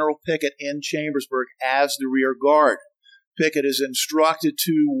leaves General Pickett in Chambersburg as the rear guard. Pickett is instructed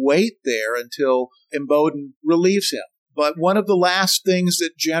to wait there until Imboden relieves him. But one of the last things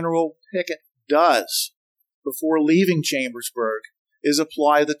that General Pickett does before leaving Chambersburg is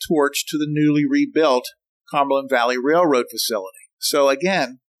apply the torch to the newly rebuilt Cumberland Valley Railroad facility. So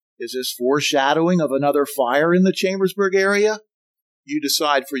again, is this foreshadowing of another fire in the Chambersburg area? You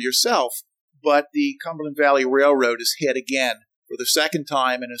decide for yourself, but the Cumberland Valley Railroad is hit again for the second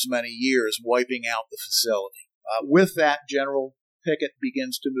time in as many years, wiping out the facility. With that, General Pickett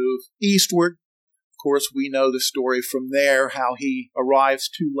begins to move eastward. Of course, we know the story from there, how he arrives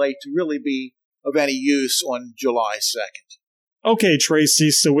too late to really be of any use on July 2nd. Okay, Tracy,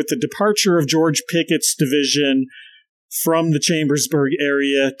 so with the departure of George Pickett's division from the Chambersburg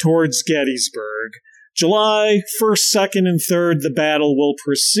area towards Gettysburg, July 1st, 2nd, and 3rd, the battle will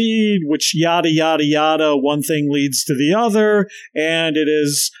proceed, which yada, yada, yada, one thing leads to the other, and it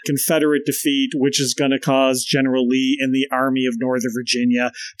is Confederate defeat, which is going to cause General Lee and the Army of Northern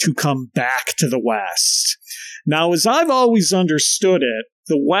Virginia to come back to the West. Now, as I've always understood it,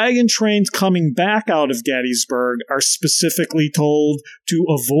 the wagon trains coming back out of Gettysburg are specifically told to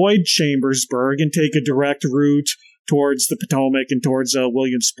avoid Chambersburg and take a direct route towards the Potomac and towards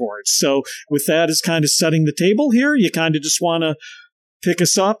Williamsport. So with that as kind of setting the table here, you kind of just want to pick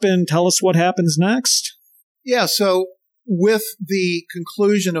us up and tell us what happens next? Yeah, so with the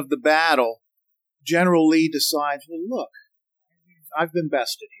conclusion of the battle, General Lee decides, well, look, I've been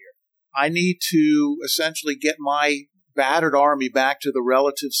bested here. I need to essentially get my battered army back to the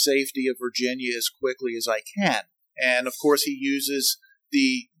relative safety of Virginia as quickly as I can. And, of course, he uses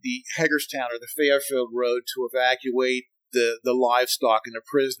the Hagerstown or the Fairfield Road to evacuate the livestock and the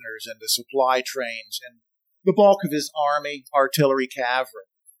prisoners and the supply trains and the bulk of his army, artillery, cavalry.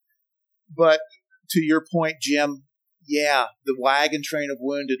 But to your point, Jim, yeah, the wagon train of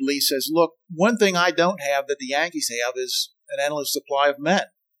wounded. Lee says, look, one thing I don't have that the Yankees have is an endless supply of men.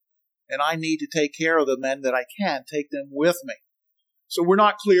 And I need to take care of the men that I can, take them with me. So we're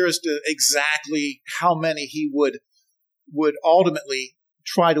not clear as to exactly how many he would ultimately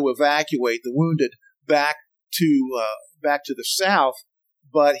try to evacuate the wounded back to the south,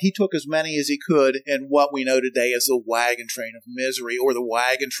 but he took as many as he could in what we know today as the wagon train of misery or the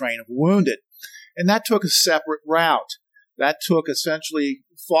wagon train of wounded. And that took a separate route. That took essentially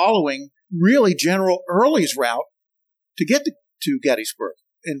following really General Early's route to get to Gettysburg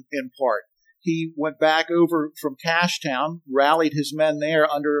in part. He went back over from Cashtown, rallied his men there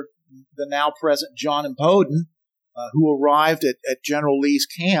under the now present John Imboden, who arrived at General Lee's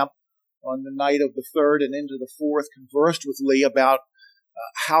camp on the night of the 3rd and into the 4th, conversed with Lee about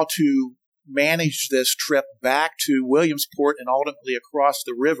how to manage this trip back to Williamsport and ultimately across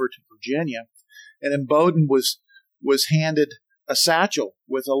the river to Virginia. And Imboden was handed a satchel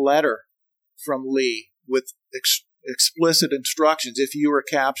with a letter from Lee with explicit instructions. If you are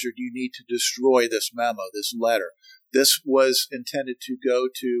captured, you need to destroy this memo, this letter. This was intended to go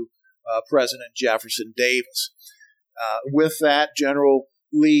to President Jefferson Davis. With that, General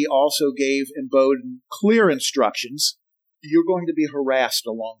Lee also gave Imboden clear instructions. You're going to be harassed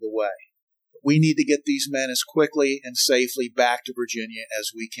along the way. We need to get these men as quickly and safely back to Virginia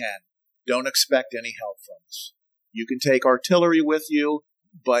as we can. Don't expect any help from us. You can take artillery with you,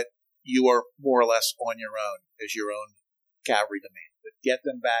 but you are more or less on your own as your own cavalry demand. But get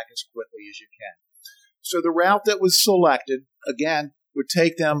them back as quickly as you can. So the route that was selected, again, would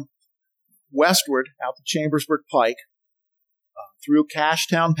take them westward out the Chambersburg Pike, through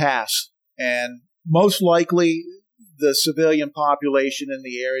Cashtown Pass, and most likely the civilian population in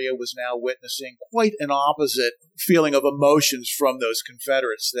the area was now witnessing quite an opposite feeling of emotions from those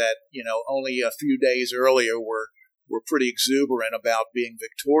Confederates that, only a few days earlier were pretty exuberant about being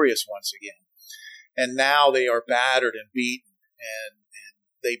victorious once again. And now they are battered and beaten, and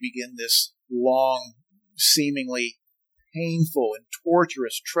they begin this long, seemingly painful and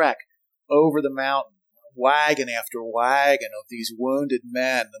torturous trek over the mountain, wagon after wagon of these wounded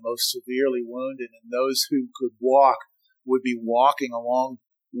men, the most severely wounded, and those who could walk would be walking along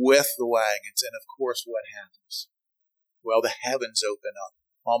with the wagons. And of course, what happens? Well, the heavens open up,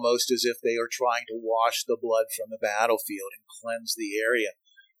 almost as if they are trying to wash the blood from the battlefield and cleanse the area.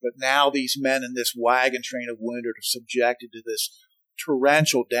 But now these men in this wagon train of wounded are subjected to this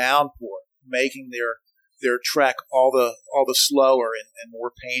torrential downpour, making their trek all the slower and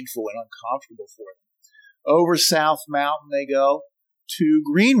more painful and uncomfortable for them. Over South Mountain they go to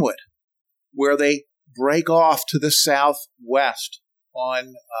Greenwood, where they break off to the southwest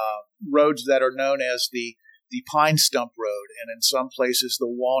on roads that are known as the the Pine Stump Road, and in some places the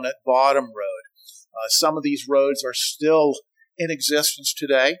Walnut Bottom Road. Some of these roads are still in existence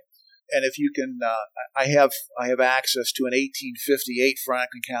today. And if you can, I have access to an 1858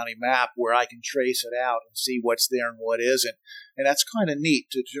 Franklin County map where I can trace it out and see what's there and what isn't. And that's kind of neat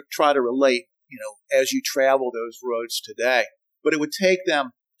to try to relate, as you travel those roads today. But it would take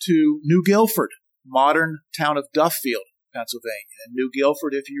them to New Guilford, modern town of Duffield, Pennsylvania. And New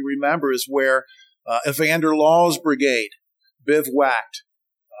Guilford, if you remember, is where Evander Law's brigade bivouacked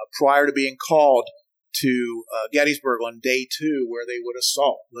prior to being called to Gettysburg on day 2, where they would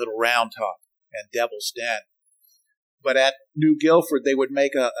assault Little Round Top and Devil's Den. But at New Guilford, they would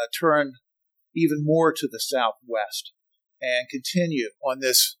make a turn even more to the southwest and continue on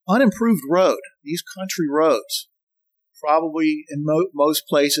this unimproved road, these country roads, probably in most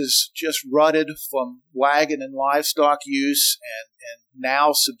places just rutted from wagon and livestock use and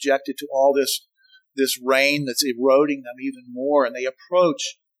now subjected to all this rain that's eroding them even more. And they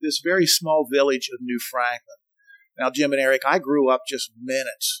approach this very small village of New Franklin. Now, Jim and Eric, I grew up just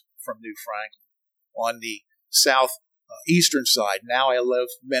minutes from New Franklin on the southeastern side. Now I live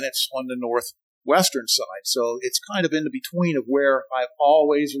minutes on the northwestern side. So it's kind of in the between of where I've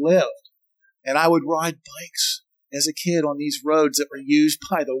always lived. And I would ride bikes as a kid on these roads that were used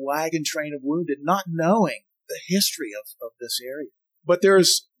by the wagon train of wounded, not knowing the history of this area. But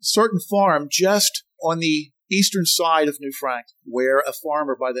there's a certain farm just on the eastern side of New Franklin, where a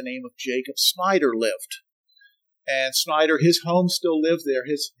farmer by the name of Jacob Snyder lived. And Snyder, his home still lived there.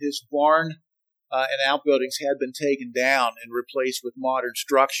 His barn and outbuildings had been taken down and replaced with modern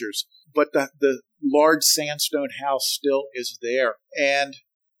structures. But the large sandstone house still is there. And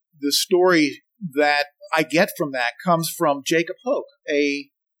the story that I get from that comes from Jacob Hoke, a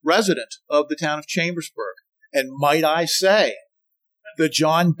resident of the town of Chambersburg. And might I say, the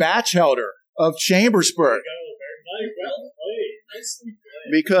John Batchelder of Chambersburg. Well played. Nicely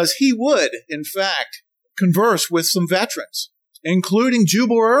played. Because he would, in fact, converse with some veterans, including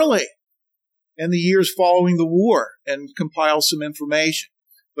Jubal Early in the years following the war, and compile some information.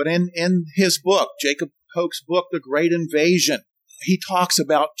 But in his book, Jacob Hoke's book, The Great Invasion, he talks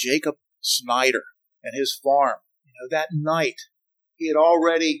about Jacob Snyder and his farm. That night, he had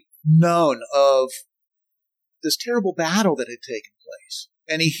already known of this terrible battle that had taken place.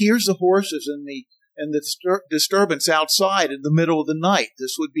 And he hears the horses and the disturbance outside in the middle of the night.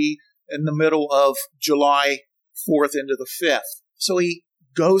 This would be in the middle of July 4th into the 5th. So he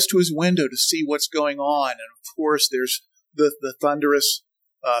goes to his window to see what's going on. And of course, there's the thunderous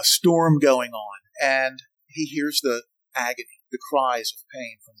storm going on. And he hears the agony, the cries of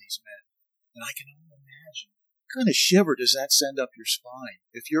pain from these men. And I can only imagine, what kind of shiver does that send up your spine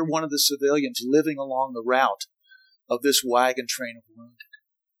if you're one of the civilians living along the route of this wagon train of wounded?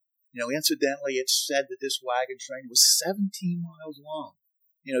 Incidentally, it's said that this wagon train was 17 miles long.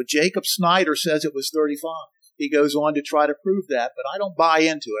 Jacob Snyder says it was 35. He goes on to try to prove that, but I don't buy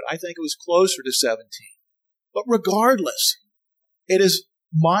into it. I think it was closer to 17. But regardless, it is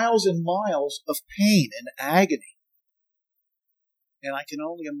miles and miles of pain and agony. And I can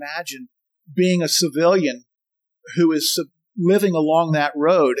only imagine being a civilian who is living along that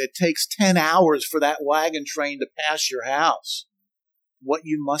road. It takes 10 hours for that wagon train to pass your house. What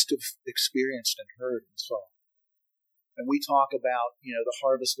you must have experienced and heard and saw. And we talk about, the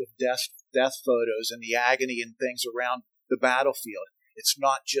harvest of death photos and the agony and things around the battlefield. It's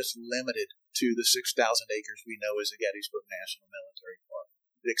not just limited to the 6,000 acres we know as the Gettysburg National Military Park.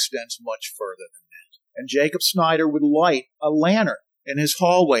 It extends much further than that. And Jacob Snyder would light a lantern in his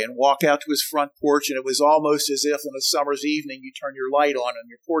hallway and walk out to his front porch, and it was almost as if on a summer's evening you turn your light on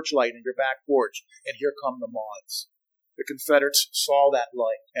your porch light in your back porch, and here come the moths. The Confederates saw that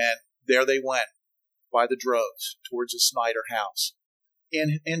light, and there they went by the droves towards the Snyder house,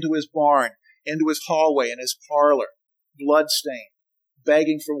 into his barn, into his hallway and his parlor, bloodstained,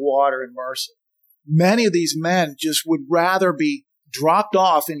 begging for water and mercy. Many of these men just would rather be dropped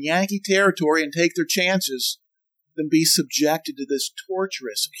off in Yankee territory and take their chances than be subjected to this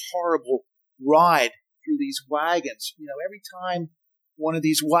torturous and horrible ride through these wagons. Every time one of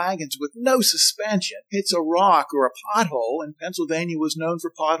these wagons with no suspension hits a rock or a pothole, and Pennsylvania was known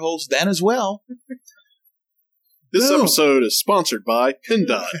for potholes then as well. This episode is sponsored by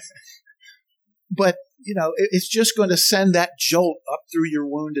PennDOT. But, it's just going to send that jolt up through your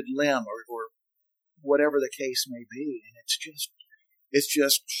wounded limb or whatever the case may be. And it's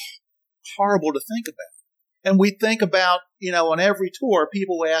just horrible to think about. And we think about, on every tour,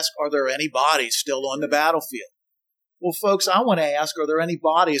 people ask, are there any bodies still on the battlefield? Well, folks, I want to ask, are there any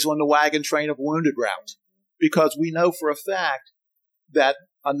bodies on the wagon train of wounded route? Because we know for a fact that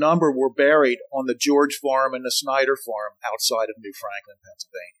a number were buried on the George Farm and the Snyder Farm outside of New Franklin,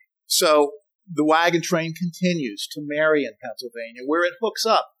 Pennsylvania. So the wagon train continues to Marion, Pennsylvania, where it hooks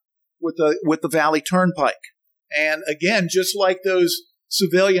up with the Valley Turnpike. And again, just like those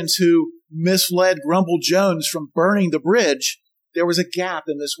civilians who misled Grumble Jones from burning the bridge, there was a gap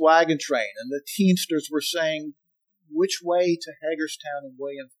in this wagon train, and the Teamsters were saying, which way to Hagerstown and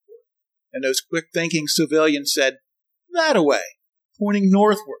Williamsport? And those quick-thinking civilians said, that way, pointing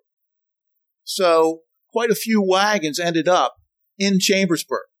northward. So quite a few wagons ended up in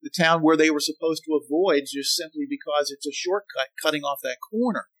Chambersburg, the town where they were supposed to avoid just simply because it's a shortcut cutting off that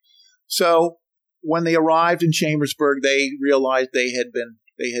corner. So when they arrived in Chambersburg, they realized they had been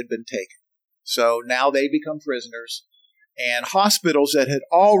taken. So now they become prisoners. And hospitals that had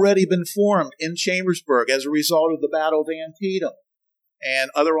already been formed in Chambersburg as a result of the Battle of Antietam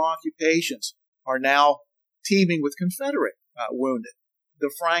and other occupations are now teeming with Confederate wounded.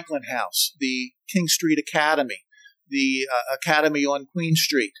 The Franklin House, the King Street Academy, the Academy on Queen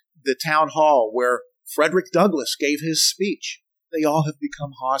Street, the Town Hall where Frederick Douglass gave his speech, they all have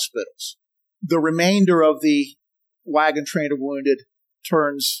become hospitals. The remainder of the wagon train of wounded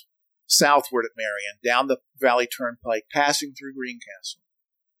turns southward at Marion, down the Valley Turnpike, passing through Greencastle,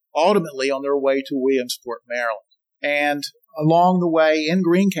 ultimately on their way to Williamsport, Maryland. And along the way in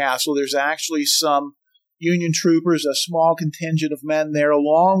Greencastle, there's actually some Union troopers, a small contingent of men there,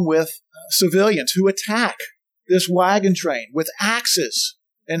 along with civilians who attack this wagon train with axes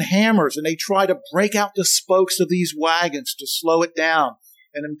and hammers, and they try to break out the spokes of these wagons to slow it down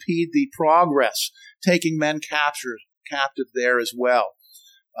and impede the progress, taking men captive there as well.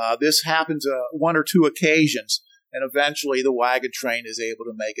 This happens one or two occasions, and eventually the wagon train is able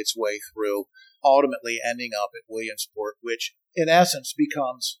to make its way through, ultimately ending up at Williamsport, which in essence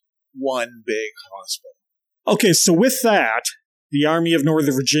becomes one big hospital. Okay, so with that, the Army of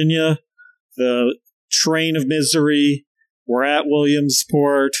Northern Virginia, the train of misery, we're at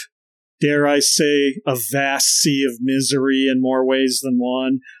Williamsport, dare I say, a vast sea of misery in more ways than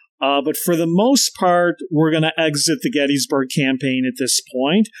one. But for the most part, we're going to exit the Gettysburg campaign at this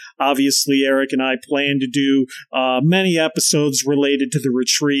point. Obviously, Eric and I plan to do many episodes related to the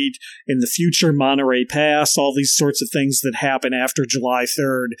retreat in the future, Monterey Pass, all these sorts of things that happen after July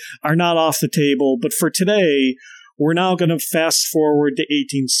 3rd are not off the table. But for today, we're now going to fast forward to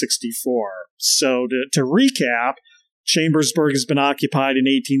 1864. So to recap, Chambersburg has been occupied in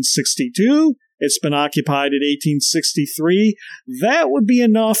 1862. It's been occupied in 1863. That would be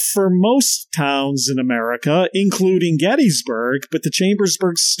enough for most towns in America, including Gettysburg, but the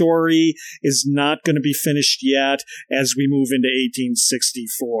Chambersburg story is not going to be finished yet as we move into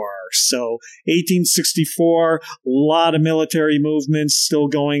 1864. So 1864, a lot of military movements still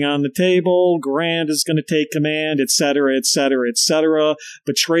going on the table. Grant is going to take command, etc., etc., etc.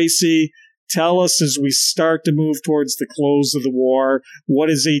 But Tracy, tell us as we start to move towards the close of the war, what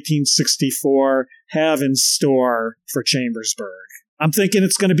does 1864 have in store for Chambersburg? I'm thinking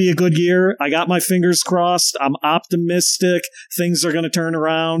it's going to be a good year. I got my fingers crossed. I'm optimistic. Things are going to turn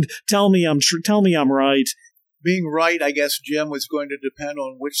around. Tell me I'm right. Being right, I guess, Jim, was going to depend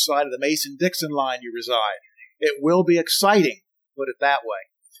on which side of the Mason-Dixon line you reside. It will be exciting, put it that way.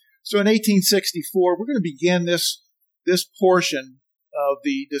 So in 1864, we're going to begin this portion of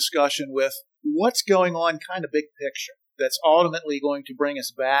the discussion with what's going on kind of big picture that's ultimately going to bring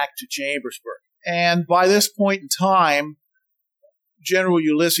us back to Chambersburg. And by this point in time, General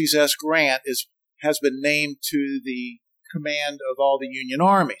Ulysses S. Grant has been named to the command of all the Union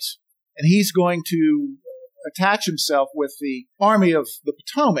armies. And he's going to attach himself with the Army of the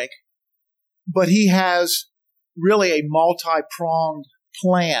Potomac, but he has really a multi-pronged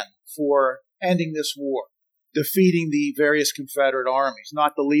plan for ending this war, defeating the various Confederate armies,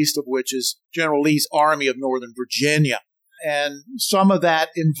 not the least of which is General Lee's Army of Northern Virginia. And some of that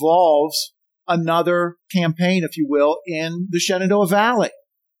involves another campaign, if you will, in the Shenandoah Valley.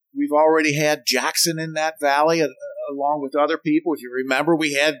 We've already had Jackson in that valley, along with other people. If you remember,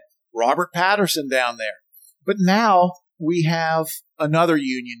 we had Robert Patterson down there. But now we have another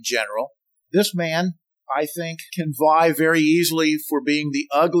Union general. This man, I think, can vie very easily for being the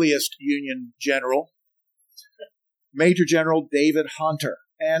ugliest Union general, Major General David Hunter.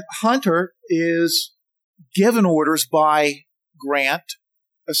 And Hunter is given orders by Grant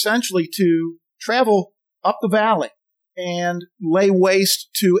essentially to travel up the valley and lay waste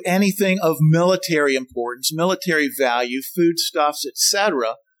to anything of military importance, military value, foodstuffs,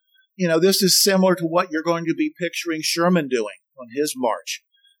 etc. You know, this is similar to what you're going to be picturing Sherman doing on his march.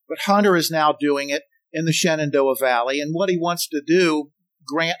 But Hunter is now doing it in the Shenandoah Valley. And what he wants to do,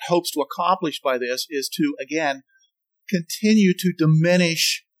 Grant hopes to accomplish by this, is to, again, continue to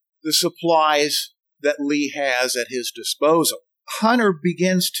diminish the supplies that Lee has at his disposal. Hunter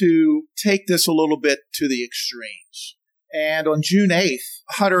begins to take this a little bit to the extremes. And on June 8th,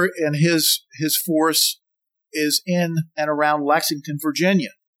 Hunter and his force is in and around Lexington, Virginia.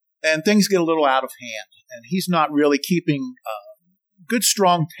 And things get a little out of hand. And he's not really keeping good,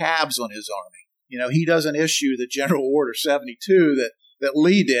 strong tabs on his army. You know, he doesn't issue the General Order 72 that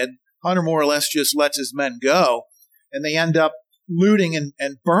Lee did. Hunter more or less just lets his men go. And they end up looting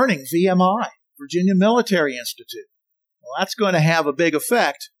and burning VMI, Virginia Military Institute. Well, that's going to have a big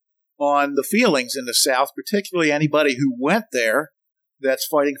effect on the feelings in the South, particularly anybody who went there that's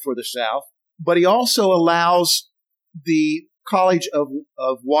fighting for the South. But he also allows the College of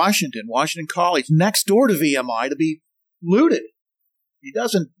Washington College, next door to VMI, to be looted. He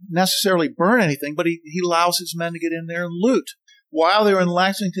doesn't necessarily burn anything, but he allows his men to get in there and loot. While they're in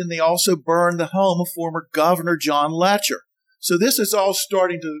Lexington, they also burn the home of former Governor John Letcher. So this is all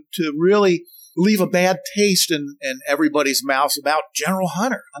starting to really leave a bad taste in everybody's mouths about General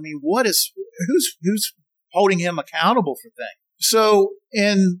Hunter. I mean, who's holding him accountable for things? So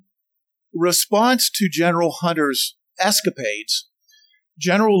in response to General Hunter's escapades,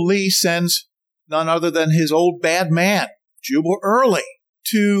 General Lee sends none other than his old bad man, Jubal Early,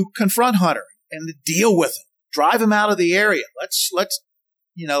 to confront Hunter and to deal with him, drive him out of the area. Let's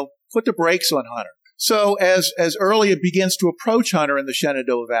put the brakes on Hunter. So as Early begins to approach Hunter in the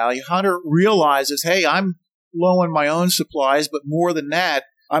Shenandoah Valley, Hunter realizes, hey, I'm low on my own supplies, but more than that,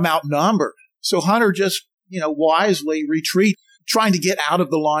 I'm outnumbered. So Hunter just, wisely retreats, trying to get out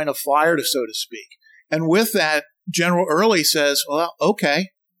of the line of fire, so to speak. And with that, General Early says, well, okay,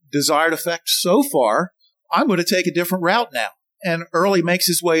 desired effect so far, I'm going to take a different route now. And Early makes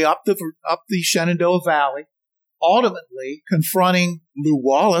his way up the Shenandoah Valley, ultimately confronting Lew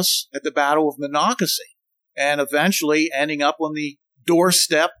Wallace at the Battle of Monocacy, and eventually ending up on the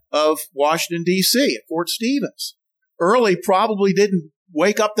doorstep of Washington, D.C. at Fort Stevens. Early probably didn't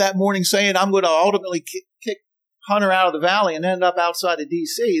wake up that morning saying, I'm going to ultimately kick Hunter out of the valley and end up outside of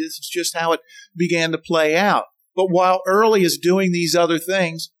D.C. This is just how it began to play out. But while Early is doing these other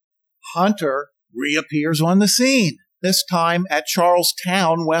things, Hunter reappears on the scene, this time at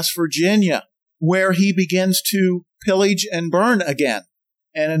Charlestown, West Virginia, where he begins to pillage and burn again.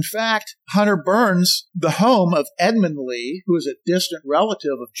 And in fact, Hunter burns the home of Edmund Lee, who is a distant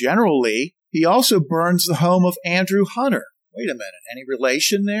relative of General Lee. He also burns the home of Andrew Hunter. Wait a minute, any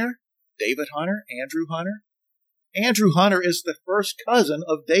relation there? David Hunter, Andrew Hunter? Andrew Hunter is the first cousin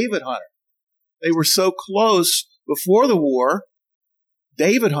of David Hunter. They were so close before the war.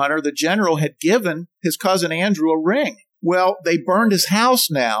 David Hunter, the general, had given his cousin Andrew a ring. Well, they burned his house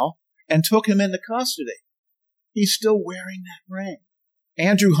now and took him into custody. He's still wearing that ring.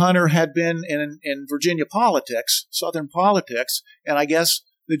 Andrew Hunter had been in Virginia politics, Southern politics, and I guess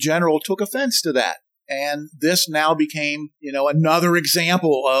the general took offense to that. And this now became, another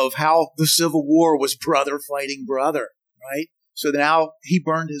example of how the Civil War was brother fighting brother, right? So now he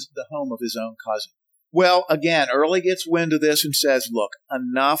burned the home of his own cousin. Well, again, Early gets wind of this and says, look,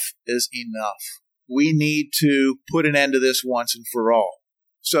 enough is enough. We need to put an end to this once and for all.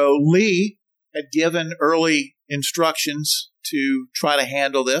 So Lee had given Early instructions to try to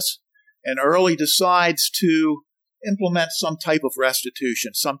handle this, and Early decides to implement some type of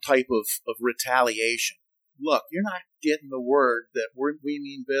restitution, some type of retaliation. Look, you're not getting the word that we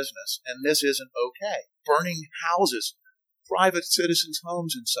mean business, and this isn't okay. Burning houses, private citizens'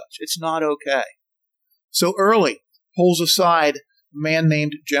 homes and such, it's not okay. So Early pulls aside a man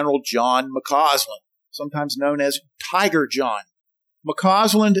named General John McCausland, sometimes known as Tiger John.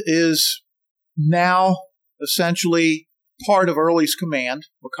 McCausland is now essentially part of Early's command.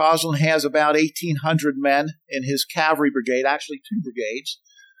 McCausland has about 1,800 men in his cavalry brigade, actually 2 brigades.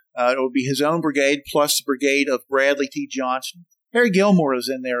 It will be his own brigade plus the brigade of Bradley T. Johnson. Harry Gilmore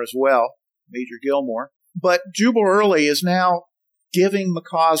is in there as well, Major Gilmore. But Jubal Early is now giving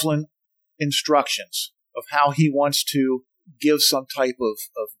McCausland instructions of how he wants to give some type of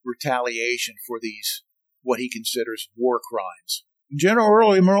retaliation for these, what he considers war crimes. General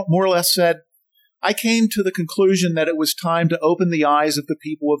Early more or less said, I came to the conclusion that it was time to open the eyes of the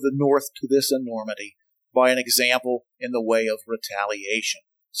people of the North to this enormity by an example in the way of retaliation.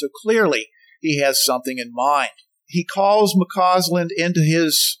 So clearly, he has something in mind. He calls McCausland into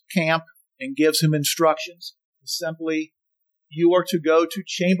his camp and gives him instructions. Simply, you are to go to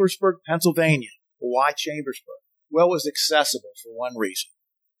Chambersburg, Pennsylvania. Why Chambersburg? Well, it was accessible for one reason.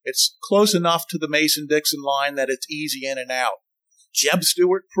 It's close enough to the Mason-Dixon line that it's easy in and out. Jeb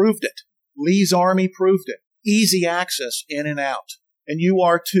Stuart proved it. Lee's army proved it. Easy access in and out. And you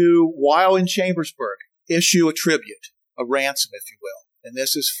are to, while in Chambersburg, issue a tribute. a ransom, if you will. And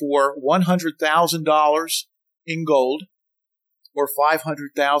this is for $100,000 in gold or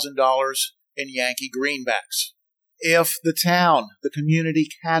 $500,000 in Yankee greenbacks. If the town, the community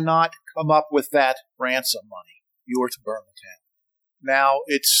cannot come up with that ransom money, you are to burn the town. Now,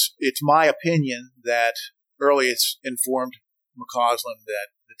 it's my opinion that Early has informed McCausland that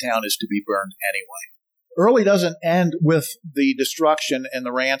the town is to be burned anyway. Early doesn't end with the destruction and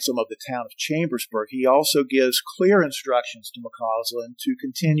the ransom of the town of Chambersburg. He also gives clear instructions to McCausland to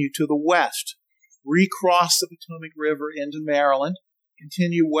continue to the west, recross the Potomac River into Maryland,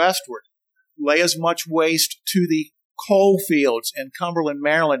 continue westward, lay as much waste to the coal fields in Cumberland,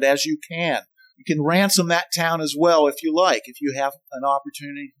 Maryland as you can. You can ransom that town as well if you like, if you have an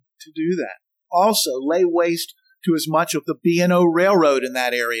opportunity to do that. Also, lay waste to as much of the B&O Railroad in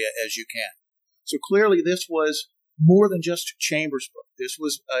that area as you can. So clearly this was more than just Chambersburg. This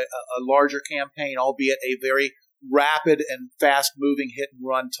was a larger campaign, albeit a very rapid and fast-moving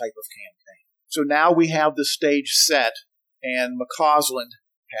hit-and-run type of campaign. So now we have the stage set, and McCausland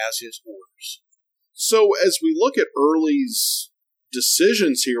has his orders. So as we look at Early's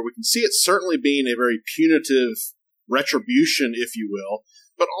decisions here, we can see it certainly being a very punitive retribution, if you will.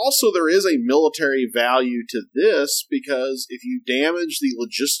 But also there is a military value to this, because if you damage the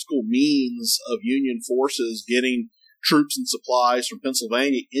logistical means of Union forces getting troops and supplies from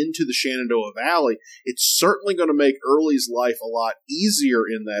Pennsylvania into the Shenandoah Valley, it's certainly going to make Early's life a lot easier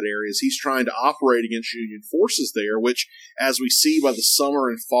in that area as he's trying to operate against Union forces there, which, as we see by the summer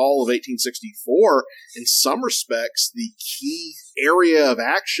and fall of 1864, in some respects, the key area of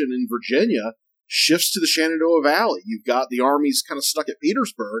action in Virginia shifts to the Shenandoah Valley. You've got the armies kind of stuck at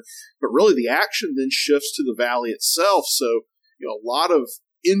Petersburg, but really the action then shifts to the valley itself. So, a lot of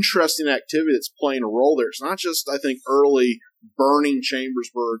interesting activity that's playing a role there. It's not just, I think, Early burning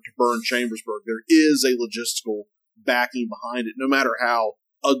Chambersburg to burn Chambersburg. There is a logistical backing behind it, no matter how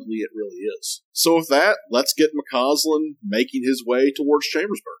ugly it really is. So with that, let's get McCausland making his way towards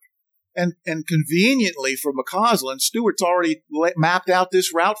Chambersburg. And conveniently for McCausland, Stuart's already mapped out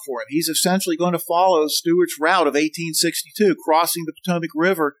this route for him. He's essentially going to follow Stuart's route of 1862, crossing the Potomac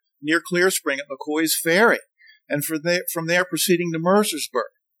River near Clear Spring at McCoy's Ferry, and from there proceeding to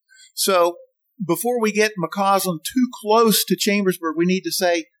Mercersburg. So before we get McCausland too close to Chambersburg, we need to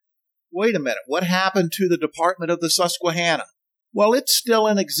say, wait a minute, what happened to the Department of the Susquehanna? Well, it's still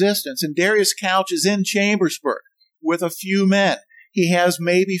in existence, and Darius Couch is in Chambersburg with a few men. He has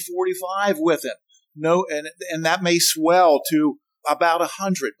maybe 45 with him. And that may swell to about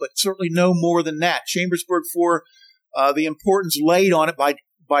 100, but certainly no more than that. Chambersburg, for the importance laid on it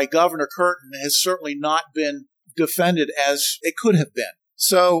by Governor Curtin, has certainly not been defended as it could have been.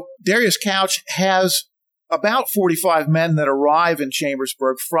 So Darius Couch has about 45 men that arrive in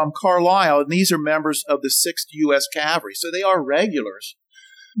Chambersburg from Carlisle, and these are members of the 6th U.S. Cavalry. So they are regulars,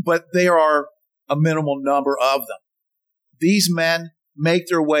 but there are a minimal number of them. These men make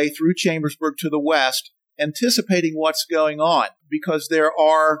their way through Chambersburg to the west, anticipating what's going on, because there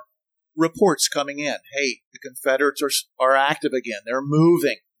are reports coming in. Hey, the Confederates are active again. They're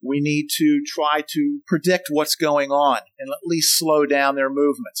moving. We need to try to predict what's going on and at least slow down their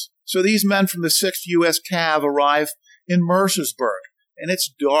movements. So these men from the 6th U.S. Cav arrive in Mercersburg, and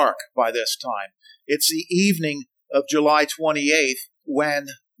it's dark by this time. It's the evening of July 28th when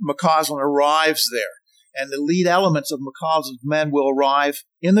McCausland arrives there. And the lead elements of McCausland's men will arrive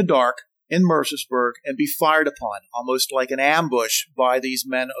in the dark in Mercersburg and be fired upon, almost like an ambush by these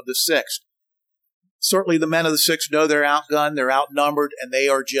men of the 6th. Certainly the men of the 6th know they're outgunned, they're outnumbered, and they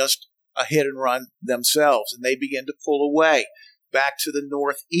are just a hit and run themselves. And they begin to pull away back to the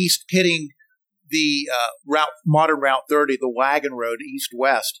northeast, hitting the modern Route 30, the wagon road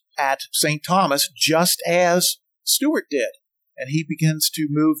east-west at St. Thomas, just as Stuart did. And he begins to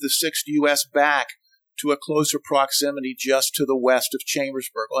move the 6th U.S. back to a closer proximity just to the west of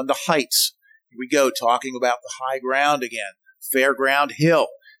Chambersburg, on the heights. Here we go, talking about the high ground again, Fairground Hill,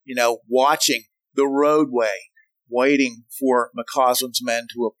 watching the roadway, waiting for McCausland's men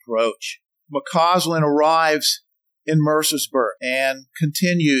to approach. McCausland arrives in Mercersburg and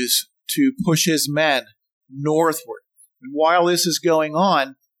continues to push his men northward. And while this is going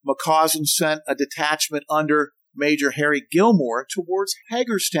on, McCausland sent a detachment under Major Harry Gilmore towards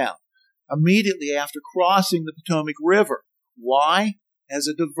Hagerstown immediately after crossing the Potomac River. Why? As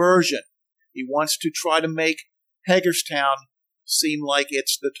a diversion. He wants to try to make Hagerstown seem like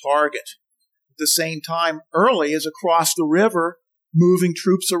it's the target. At the same time, Early is across the river, moving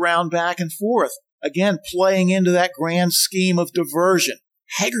troops around back and forth, again playing into that grand scheme of diversion.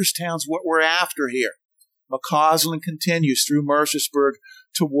 Hagerstown's what we're after here. McCausland continues through Mercersburg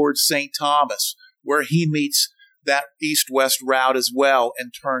towards St. Thomas, where he meets that east-west route as well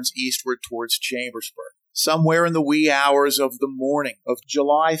and turns eastward towards Chambersburg. Somewhere in the wee hours of the morning of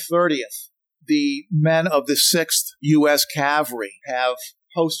July 30th, the men of the 6th U.S. Cavalry have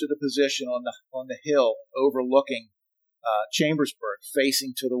posted a position on the hill overlooking Chambersburg,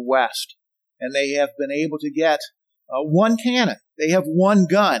 facing to the west. And they have been able to get one cannon. They have one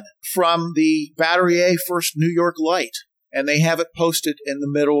gun from the Battery A 1st New York Light, and they have it posted in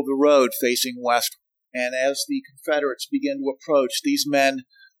the middle of the road facing west. And as the Confederates begin to approach, these men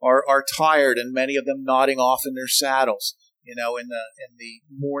are tired, and many of them nodding off in their saddles, in the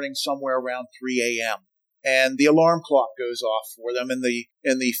morning somewhere around 3 a.m. And the alarm clock goes off for them in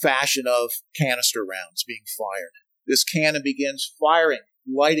the fashion of canister rounds being fired. This cannon begins firing,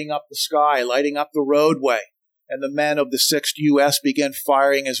 lighting up the sky, lighting up the roadway, and the men of the 6th U.S. begin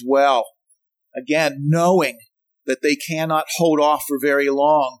firing as well. Again, knowing that they cannot hold off for very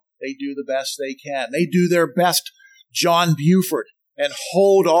long, they do the best they can. They do their best John Buford and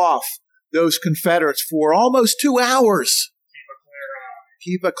hold off those Confederates for almost 2 hours.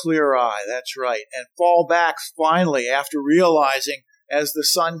 Keep a clear eye, that's right. And fall back finally after realizing as the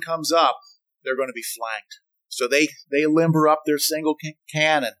sun comes up, they're going to be flanked. So they limber up their single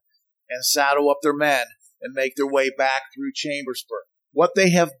cannon and saddle up their men and make their way back through Chambersburg. What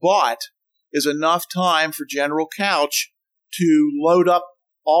they have bought is enough time for General Couch to load up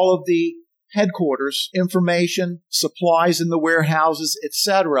all of the headquarters, information, supplies in the warehouses,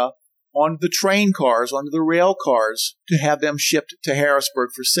 etc., onto the train cars, onto the rail cars, to have them shipped to Harrisburg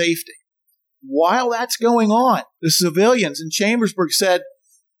for safety. While that's going on, the civilians in Chambersburg said,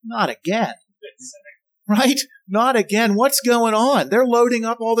 not again. Right? Not again. What's going on? They're loading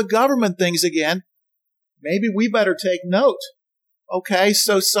up all the government things again. Maybe we better take note. Okay,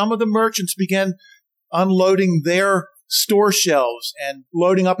 so some of the merchants began unloading their store shelves and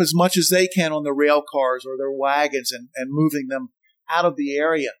loading up as much as they can on the rail cars or their wagons and moving them out of the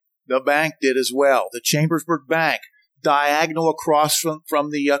area. The bank did as well. The Chambersburg Bank, diagonal across from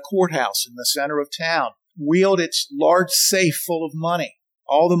the courthouse in the center of town, wheeled its large safe full of money.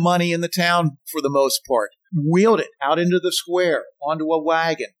 All the money in the town, for the most part, wheeled it out into the square, onto a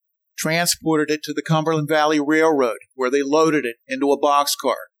wagon, transported it to the Cumberland Valley Railroad, where they loaded it into a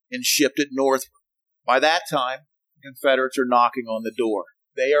boxcar and shipped it northward. By that time, the Confederates are knocking on the door.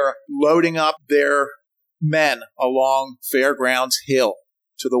 They are loading up their men along Fairgrounds Hill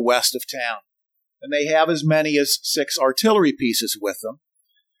to the west of town. And they have as many as 6 artillery pieces with them.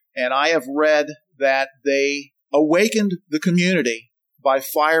 And I have read that they awakened the community by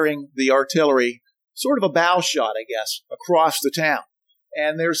firing the artillery, sort of a bow shot, I guess, across the town.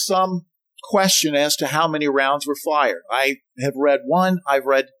 And there's some question as to how many rounds were fired. I have read 1, I've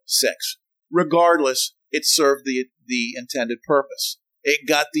read 6. Regardless, it served the intended purpose. It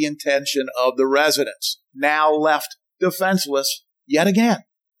got the attention of the residents, now left defenseless yet again.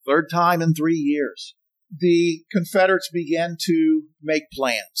 3rd time in 3 years. The Confederates began to make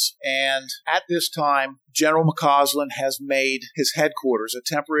plans. And at this time, General McCausland has made his headquarters, a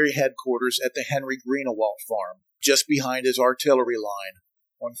temporary headquarters at the Henry Greenewalt farm, just behind his artillery line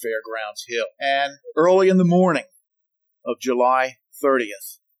on Fairgrounds Hill. And early in the morning of July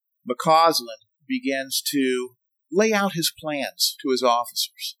 30th, McCausland begins to lay out his plans to his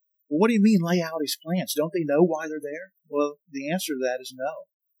officers. Well, what do you mean lay out his plans? Don't they know why they're there? Well, the answer to that is no.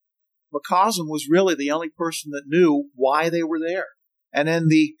 McCausland was really the only person that knew why they were there. And in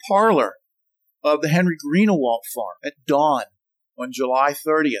the parlor of the Henry Greenewalt farm at dawn on July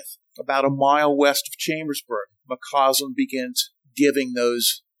 30th, about a mile west of Chambersburg, McCausland begins giving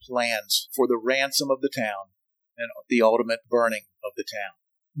those plans for the ransom of the town and the ultimate burning of the town.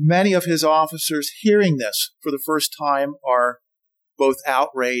 Many of his officers hearing this for the first time are both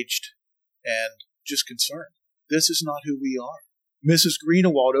outraged and just concerned. This is not who we are. Mrs.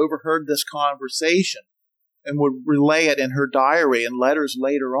 Greenewalt overheard this conversation and would relay it in her diary and letters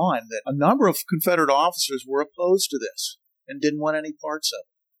later on that a number of Confederate officers were opposed to this and didn't want any parts of it.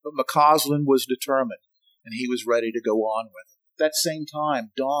 But McCausland was determined, and he was ready to go on with it. That same time,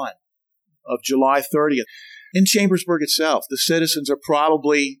 dawn of July 30th, in Chambersburg itself, the citizens are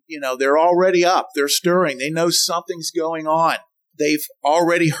probably, they're already up. They're stirring. They know something's going on. They've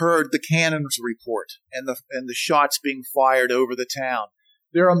already heard the cannon's report and the shots being fired over the town.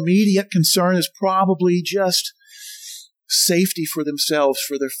 Their immediate concern is probably just safety for themselves,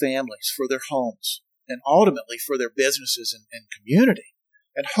 for their families, for their homes, and ultimately for their businesses and community,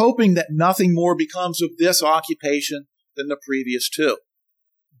 and hoping that nothing more becomes of this occupation than the previous 2.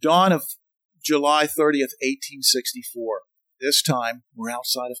 Dawn of July 30th, 1864. This time, we're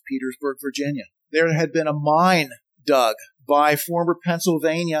outside of Petersburg, Virginia. There had been a mine dug by former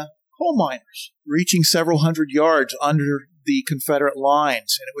Pennsylvania coal miners, reaching several hundred yards under the Confederate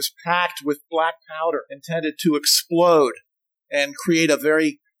lines, and it was packed with black powder intended to explode and create a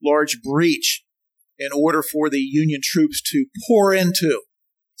very large breach in order for the Union troops to pour into.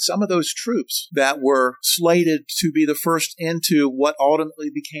 Some of those troops that were slated to be the first into what ultimately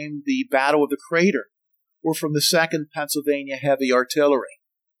became the Battle of the Crater were from the 2nd Pennsylvania Heavy Artillery.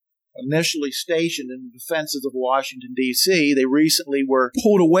 Initially stationed in the defenses of Washington, D.C., they recently were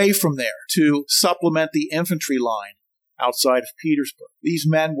pulled away from there to supplement the infantry line outside of Petersburg. These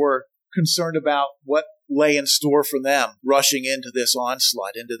men were concerned about what lay in store for them rushing into this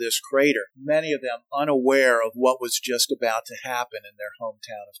onslaught, into this crater, many of them unaware of what was just about to happen in their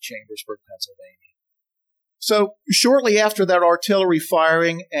hometown of Chambersburg, Pennsylvania. So shortly after that artillery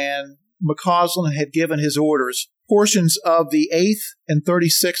firing and McCausland had given his orders, portions of the 8th and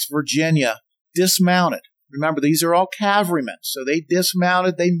 36th Virginia dismounted. Remember, these are all cavalrymen, so they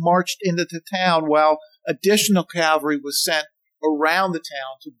dismounted, they marched into the town while additional cavalry was sent around the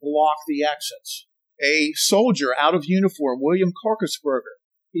town to block the exits. A soldier out of uniform, William Carkersberger,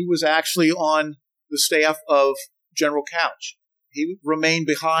 he was actually on the staff of General Couch. He remained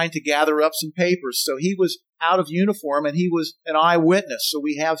behind to gather up some papers, so he was out of uniform and he was an eyewitness. So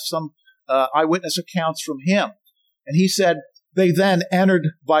we have some eyewitness accounts from him. And he said they then entered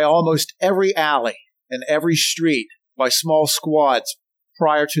by almost every alley and every street by small squads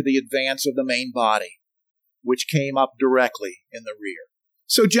prior to the advance of the main body, which came up directly in the rear.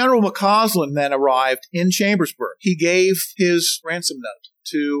 So General McCausland then arrived in Chambersburg. He gave his ransom note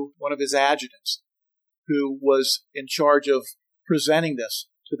to one of his adjutants, who was in charge of presenting this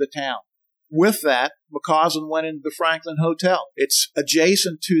to the town. With that, McCausland went into the Franklin Hotel. It's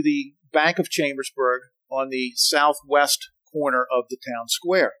adjacent to the Bank of Chambersburg on the southwest corner of the town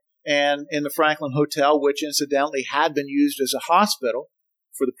square. And in the Franklin Hotel, which incidentally had been used as a hospital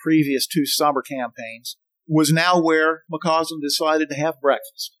for the previous 2 summer campaigns, was now where McCausland decided to have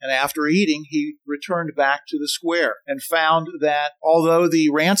breakfast. And after eating, he returned back to the square and found that although the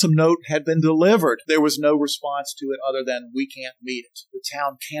ransom note had been delivered, there was no response to it other than, "We can't meet it. The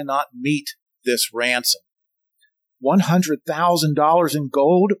town cannot meet this ransom." $100,000 in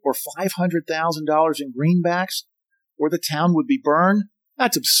gold or $500,000 in greenbacks, or the town would be burned?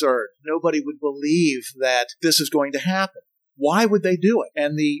 That's absurd. Nobody would believe that this is going to happen. Why would they do it?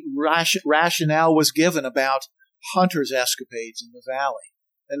 And the rationale was given about hunters' escapades in the valley.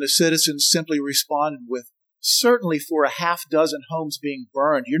 And the citizens simply responded with, "Certainly for a half dozen homes being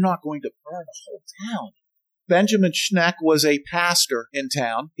burned, you're not going to burn a whole town." Benjamin Schneck was a pastor in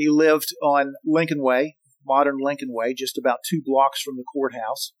town. He lived on Lincoln Way, modern Lincoln Way, just about 2 blocks from the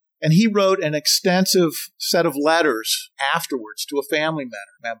courthouse. And he wrote an extensive set of letters afterwards to a family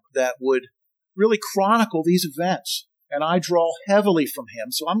member that would really chronicle these events. And I draw heavily from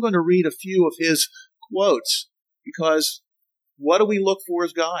him. So I'm going to read a few of his quotes, because what do we look for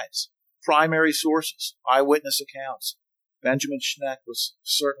as guides? Primary sources, eyewitness accounts. Benjamin Schneck was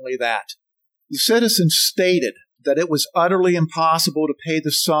certainly that. The citizens stated that it was utterly impossible to pay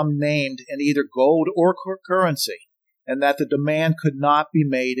the sum named in either gold or currency, and that the demand could not be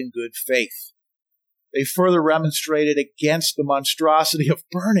made in good faith. They further remonstrated against the monstrosity of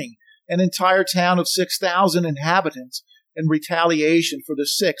burning an entire town of 6,000 inhabitants in retaliation for the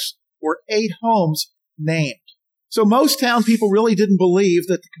 6 or 8 homes named. So most town people really didn't believe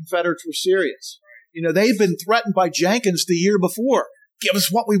that the Confederates were serious. You know, they'd been threatened by Jenkins the year before. "Give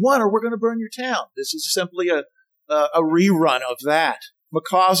us what we want or we're going to burn your town." This is simply a rerun of that.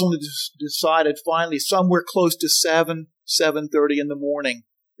 McCausland decided finally somewhere close to 7:30 in the morning,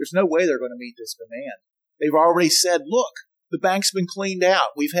 there's no way they're going to meet this demand. They've already said, "Look, the bank's been cleaned out.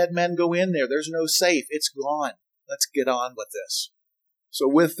 We've had men go in there. There's no safe. It's gone. Let's get on with this." So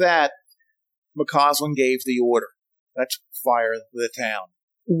with that, McCausland gave the order. Let's fire the town.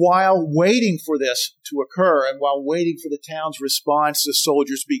 While waiting for this to occur and while waiting for the town's response, the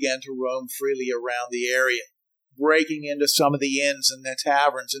soldiers began to roam freely around the area, breaking into some of the inns and the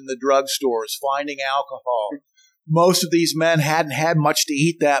taverns and the drugstores, finding alcohol. Most of these men hadn't had much to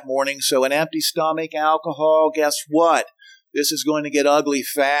eat that morning, so an empty stomach, alcohol, guess what? This is going to get ugly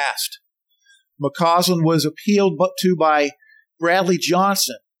fast. McCausland was appealed to by Bradley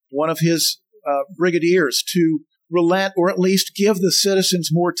Johnson, one of his brigadiers, to relent or at least give the citizens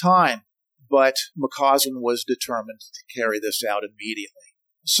more time. But McCausland was determined to carry this out immediately.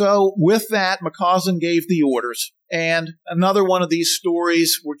 So with that, McCausland gave the orders. And another one of these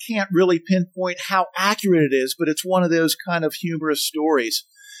stories, we can't really pinpoint how accurate it is, but it's one of those kind of humorous stories,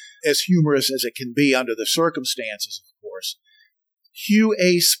 as humorous as it can be under the circumstances, of course. Hugh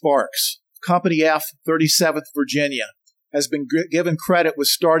A. Sparks, Company F, 37th Virginia, has been given credit with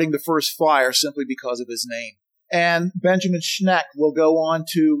starting the first fire simply because of his name. And Benjamin Schneck will go on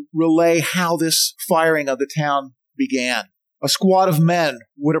to relay how this firing of the town began. A squad of men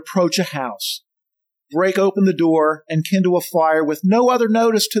would approach a house, break open the door, and kindle a fire with no other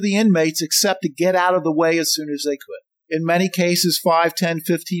notice to the inmates except to get out of the way as soon as they could. In many cases, 5, 10,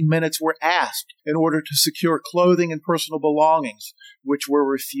 15 minutes were asked in order to secure clothing and personal belongings, which were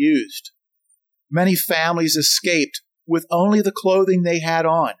refused. Many families escaped with only the clothing they had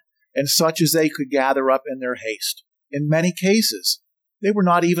on, and such as they could gather up in their haste. In many cases, they were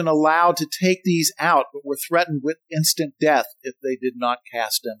not even allowed to take these out, but were threatened with instant death if they did not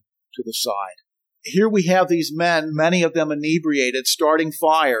cast them to the side. Here we have these men, many of them inebriated, starting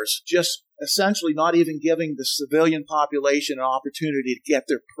fires, just essentially not even giving the civilian population an opportunity to get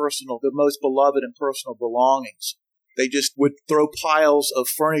their the most beloved and personal belongings. They just would throw piles of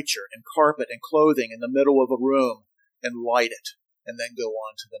furniture and carpet and clothing in the middle of a room and light it, and then go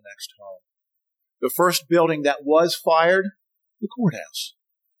on to the next home. The first building that was fired, the courthouse.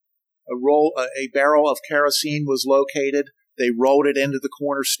 A barrel of kerosene was located. They rolled it into the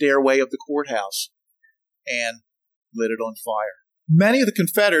corner stairway of the courthouse and lit it on fire. Many of the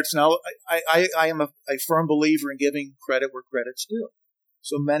Confederates, now I am a firm believer in giving credit where credit's due.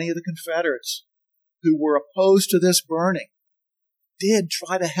 So many of the Confederates who were opposed to this burning did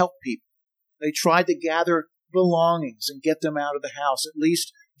try to help people. They tried to gather belongings and get them out of the house, at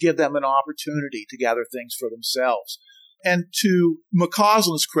least give them an opportunity to gather things for themselves. And to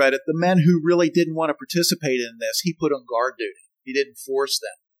McCausland's credit, the men who really didn't want to participate in this, he put on guard duty. He didn't force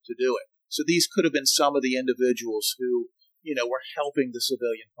them to do it. So these could have been some of the individuals who, were helping the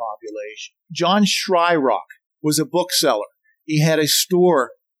civilian population. John Shryock was a bookseller. He had a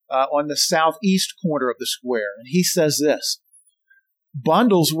store on the southeast corner of the square, and he says this: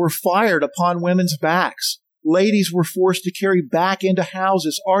 bundles were fired upon women's backs. Ladies were forced to carry back into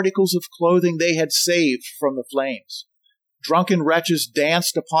houses articles of clothing they had saved from the flames. Drunken wretches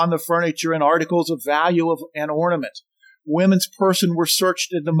danced upon the furniture and articles of value and ornament. Women's persons were searched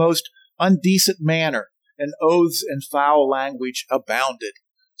in the most undecent manner, and oaths and foul language abounded.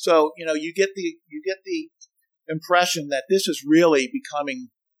 So, you get the impression that this is really becoming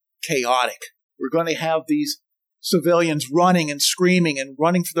chaotic. We're going to have these civilians running and screaming and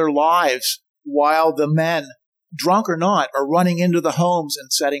running for their lives while the men, drunk or not, are running into the homes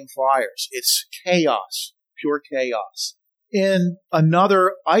and setting fires. It's chaos, pure chaos. In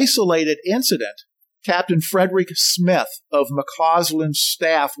another isolated incident, Captain Frederick Smith of McCausland's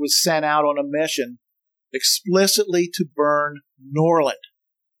staff was sent out on a mission explicitly to burn Norland,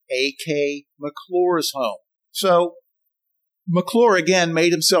 A.K. McClure's home. So McClure again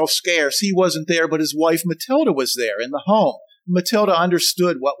made himself scarce. He wasn't there, but his wife Matilda was there in the home. Matilda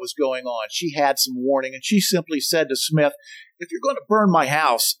understood what was going on. She had some warning, and she simply said to Smith, "If you're going to burn my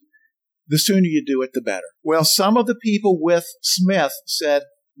house, the sooner you do it, the better." Well, some of the people with Smith said,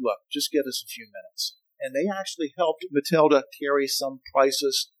 "Look, just give us a few minutes." And they actually helped Matilda carry some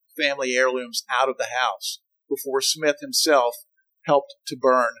priceless family heirlooms out of the house before Smith himself helped to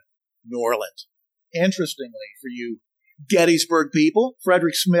burn Norland. Interestingly, for you Gettysburg people,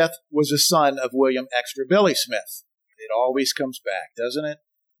 Frederick Smith was a son of William Extra Billy Smith. It always comes back, doesn't it?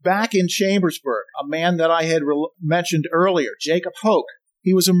 Back in Chambersburg, a man that I had mentioned earlier, Jacob Hoke,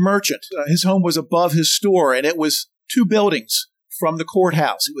 he was a merchant. His home was above his store, and it was 2 buildings from the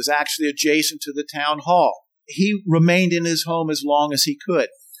courthouse. It was actually adjacent to the town hall. He remained in his home as long as he could,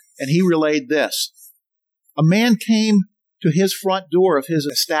 and he relayed this. A man came to his front door of his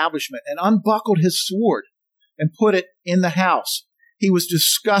establishment and unbuckled his sword and put it in the house. He was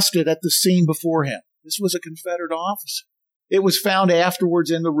disgusted at the scene before him. This was a Confederate officer. It was found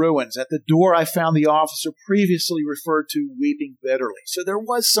afterwards in the ruins. At the door, I found the officer previously referred to weeping bitterly. So there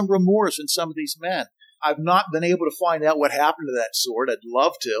was some remorse in some of these men. I've not been able to find out what happened to that sword. I'd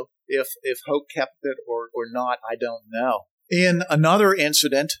love to. If Hoke kept it or not, I don't know. In another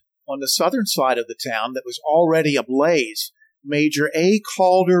incident on the southern side of the town that was already ablaze, Major A.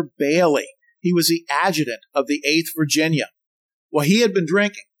 Calder Bailey, he was the adjutant of the 8th Virginia. Well, he had been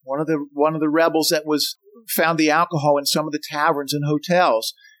drinking. One of the rebels that found the alcohol in some of the taverns and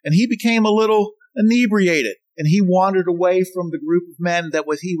hotels, and he became a little inebriated, and he wandered away from the group of men that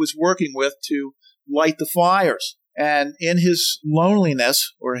he was working with to light the fires. And in his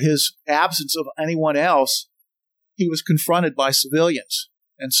loneliness or his absence of anyone else, he was confronted by civilians.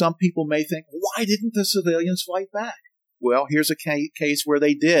 And some people may think, why didn't the civilians fight back? Well, here's a case where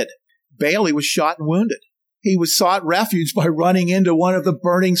they did. Bailey was shot and wounded. He was sought refuge by running into one of the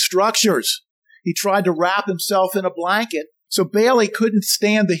burning structures. He tried to wrap himself in a blanket, so Bailey couldn't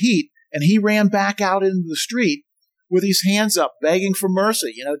stand the heat, and he ran back out into the street with his hands up, begging for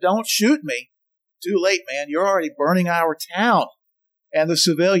mercy. Don't shoot me. Too late, man. You're already burning our town. And the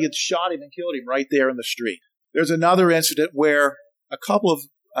civilians shot him and killed him right there in the street. There's another incident where a couple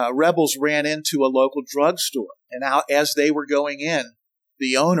of rebels ran into a local drugstore. And as they were going in,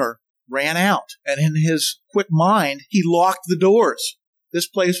 the owner ran out. And in his quick mind, he locked the doors. This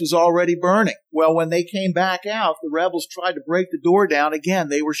place was already burning. Well, when they came back out, the rebels tried to break the door down. Again,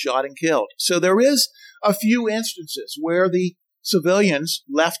 they were shot and killed. So there is a few instances where the civilians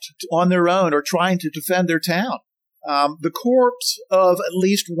left on their own or trying to defend their town. The corpse of at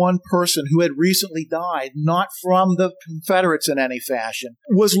least one person who had recently died, not from the Confederates in any fashion,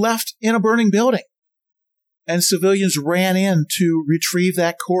 was left in a burning building. And civilians ran in to retrieve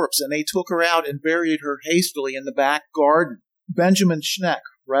that corpse, and they took her out and buried her hastily in the back garden. Benjamin Schneck,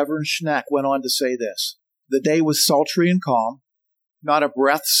 Reverend Schneck, went on to say this: "The day was sultry and calm, not a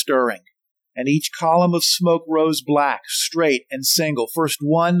breath stirring, and each column of smoke rose black, straight and single, first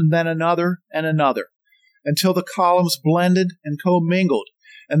one, then another, and another, until the columns blended and commingled,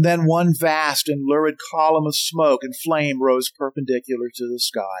 and then one vast and lurid column of smoke and flame rose perpendicular to the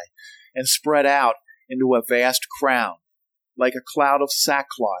sky, and spread out into a vast crown, like a cloud of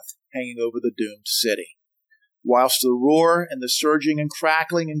sackcloth hanging over the doomed city. Whilst the roar and the surging and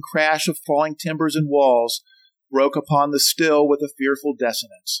crackling and crash of falling timbers and walls broke upon the still with a fearful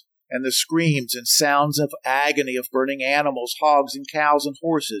dissonance, and the screams and sounds of agony of burning animals, hogs and cows and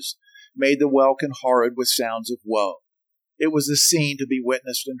horses, made the welkin horrid with sounds of woe. It was a scene to be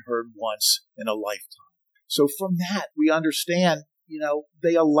witnessed and heard once in a lifetime." So from that, we understand,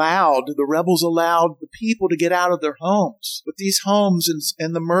 the rebels allowed the people to get out of their homes. But these homes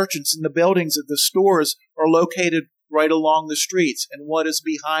and the merchants and the buildings of the stores are located right along the streets. And what is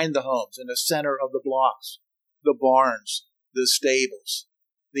behind the homes in the center of the blocks? The barns, the stables.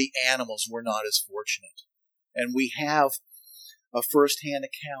 The animals were not as fortunate. And we have a first-hand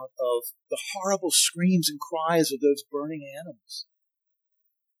account of the horrible screams and cries of those burning animals.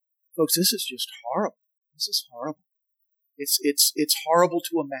 Folks, this is just horrible. This is horrible. It's horrible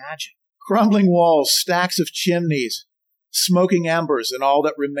to imagine. Crumbling walls, stacks of chimneys, smoking embers, and all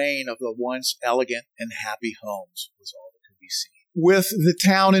that remain of the once elegant and happy homes was all that could be seen. With the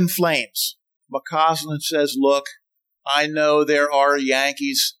town in flames, McCausland says, "Look, I know there are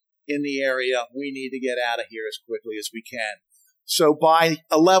Yankees in the area. We need to get out of here as quickly as we can." So by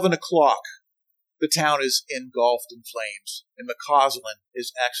 11 o'clock, the town is engulfed in flames, and McCausland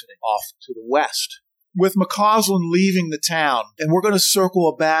is exiting off to the west. With McCausland leaving the town, and we're going to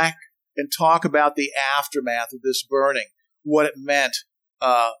circle back and talk about the aftermath of this burning, what it meant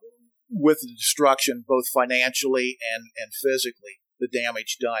with the destruction, both financially and physically, the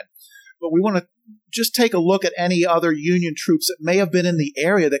damage done. But we want to just take a look at any other Union troops that may have been in the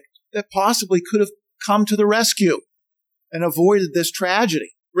area that possibly could have come to the rescue and avoided this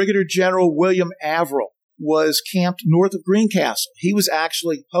tragedy. Brigadier General William Averill was camped north of Greencastle. He was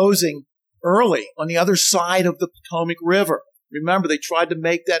actually posing early on the other side of the Potomac River. Remember, they tried to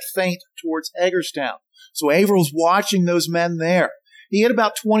make that feint towards Hagerstown. So Averill's watching those men there. He had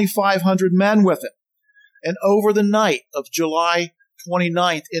about 2,500 men with him. And over the night of July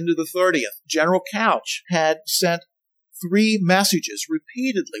 29th into the 30th, General Couch had sent 3 messages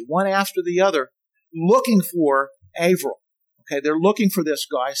repeatedly, one after the other, looking for Averill. Okay, they're looking for this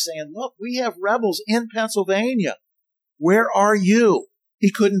guy, saying, "Look, we have rebels in Pennsylvania. Where are you?"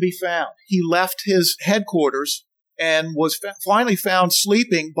 He couldn't be found. He left his headquarters and was finally found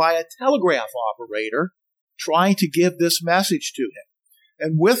sleeping by a telegraph operator trying to give this message to him.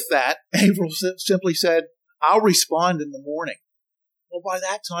 And with that, Averill simply said, "I'll respond in the morning." Well, by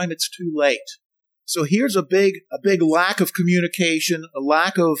that time, it's too late. So here's a big lack of communication, a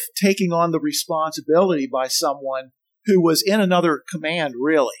lack of taking on the responsibility by someone who was in another command,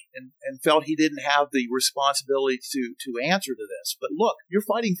 really, and felt he didn't have the responsibility to answer to this. But look, you're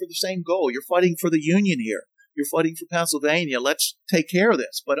fighting for the same goal. You're fighting for the Union here. You're fighting for Pennsylvania. Let's take care of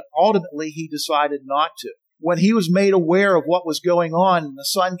this. But ultimately, he decided not to. When he was made aware of what was going on, and the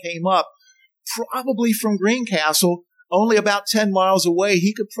sun came up, probably from Greencastle, only about 10 miles away,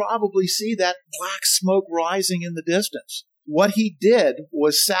 he could probably see that black smoke rising in the distance. What he did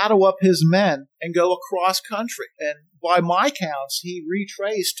was saddle up his men and go across country. And by my counts, he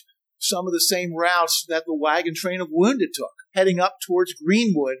retraced some of the same routes that the wagon train of wounded took, heading up towards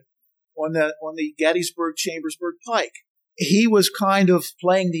Greenwood on the Gettysburg-Chambersburg pike. He was kind of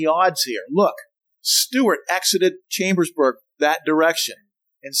playing the odds here. Look, Stuart exited Chambersburg that direction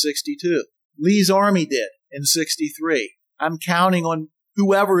in 62. Lee's army did in 63. I'm counting on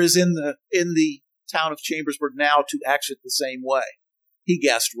whoever is in the town of Chambersburg now to exit the same way. He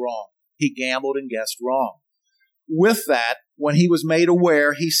guessed wrong. He gambled and guessed wrong. With that, when he was made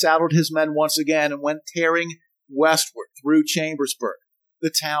aware, he saddled his men once again and went tearing westward through Chambersburg, the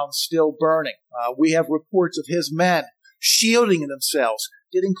town still burning. We have reports of his men shielding themselves,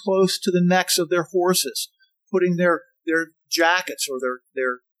 getting close to the necks of their horses, putting their jackets or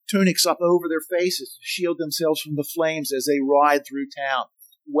their tunics up over their faces to shield themselves from the flames as they ride through town,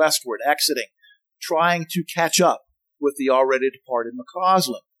 westward, exiting, trying to catch up with the already departed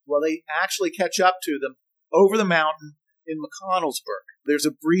McCausland. Well, they actually catch up to them over the mountain in McConnellsburg. There's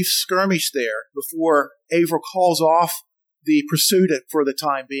a brief skirmish there before Averill calls off the pursuit for the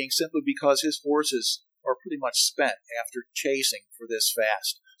time being, simply because his forces are pretty much spent after chasing for this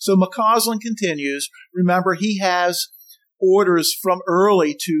fast. So McCausland continues. Remember, he has orders from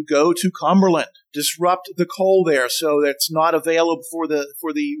Early to go to Cumberland, disrupt the coal there so that it's not available for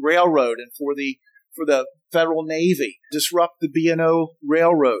the railroad and for the Federal Navy, disrupt the B&O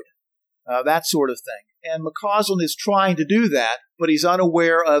Railroad, that sort of thing. And McCausland is trying to do that, but he's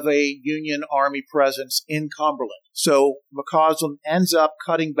unaware of a Union Army presence in Cumberland. So McCausland ends up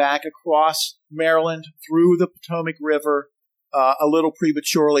cutting back across Maryland through the Potomac River a little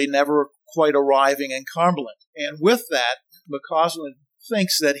prematurely, never quite arriving in Cumberland. And with that, McCausland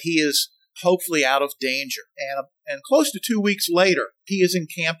thinks that he is hopefully out of danger. And close to 2 weeks later, he is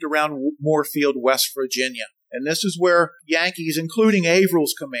encamped around Moorefield, West Virginia. And this is where Yankees, including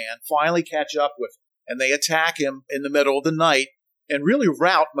Averill's command, finally catch up with him. And they attack him in the middle of the night and really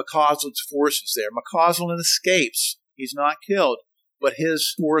rout McCausland's forces there. McCausland escapes. He's not killed, but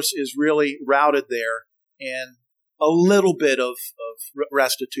his force is really routed there, and a little bit of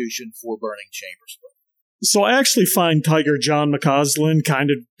restitution for burning Chambersburg. So I actually find Tiger John McCausland kind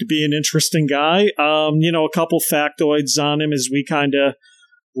of to be an interesting guy. A couple factoids on him as we kind of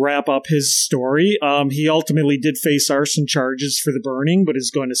wrap up his story. He ultimately did face arson charges for the burning, but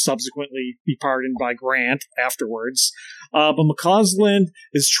is going to subsequently be pardoned by Grant afterwards. But McCausland,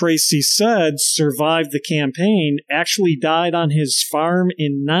 as Tracy said, survived the campaign, actually died on his farm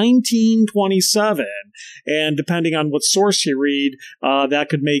in 1927. And depending on what source you read, that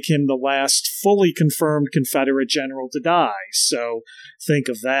could make him the last fully confirmed Confederate general to die. So think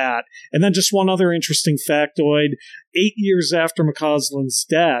of that. And then just one other interesting factoid. 8 years after McCausland's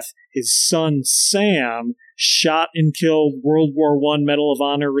death, his son Sam shot and killed World War I Medal of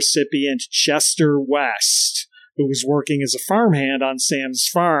Honor recipient Chester West, who was working as a farmhand on Sam's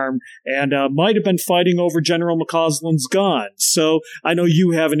farm and might have been fighting over General McCausland's gun. So I know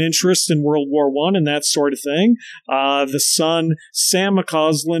you have an interest in World War I and that sort of thing. The son, Sam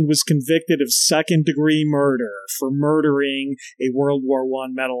McCausland, was convicted of second-degree murder for murdering a World War I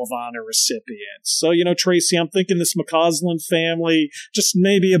Medal of Honor recipient. So, Tracy, I'm thinking this McCausland family, just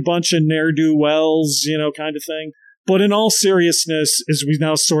maybe a bunch of ne'er-do-wells, kind of thing. But in all seriousness, as we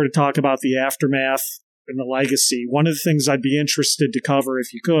now sort of talk about the aftermath and the legacy, one of the things I'd be interested to cover,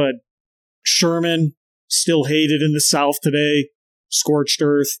 if you could, Sherman, still hated in the South today, scorched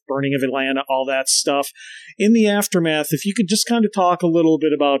earth, burning of Atlanta, all that stuff. In the aftermath, if you could just kind of talk a little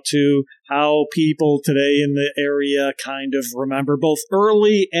bit about, too, how people today in the area kind of remember both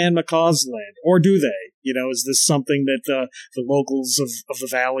Early and McCausland, or do they? Is this something that the locals of the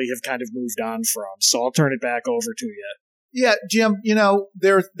Valley have kind of moved on from? So I'll turn it back over to you. Yeah, Jim,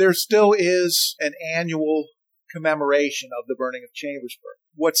 there still is an annual commemoration of the burning of Chambersburg.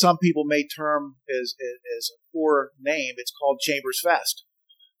 What some people may term as a poor name, it's called Chambers Fest.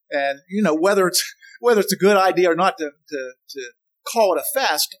 And, whether it's a good idea or not to call it a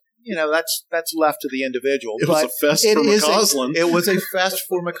fest, that's left to the individual. It was a fest for McCausland. It was a fest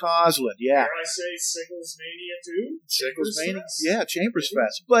for McCausland, yeah. Dare I say Sickles Mania too? Sickles Mania, yeah, Chambers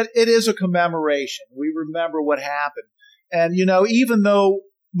Fest. But it is a commemoration. We remember what happened. And, even though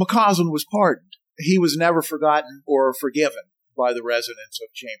McCausland was pardoned, he was never forgotten or forgiven by the residents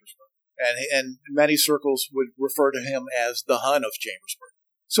of Chambersburg. And many circles would refer to him as the Hun of Chambersburg.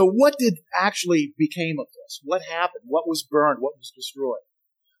 So what did actually became of this? What happened? What was burned? What was destroyed?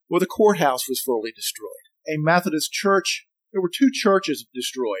 Well, the courthouse was fully destroyed. A Methodist church, there were 2 churches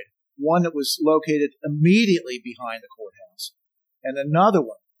destroyed. One that was located immediately behind the courthouse, and another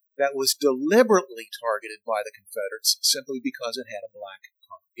one that was deliberately targeted by the Confederates simply because it had a black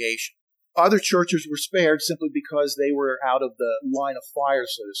congregation. Other churches were spared simply because they were out of the line of fire,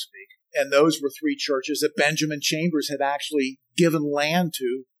 so to speak. And those were 3 churches that Benjamin Chambers had actually given land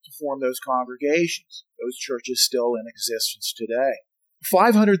to form those congregations. Those churches still in existence today.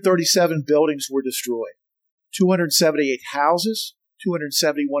 537 buildings were destroyed. 278 houses,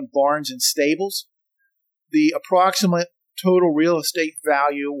 271 barns and stables. The approximate total real estate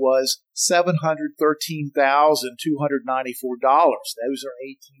value was $713,294. Those are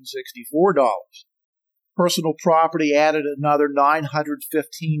 $1864. Personal property added another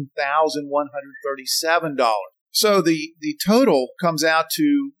 $915,137. So the total comes out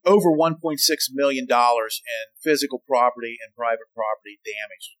to over $1.6 million in physical property and private property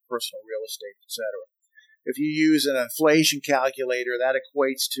damage, personal real estate, etc. If you use an inflation calculator, that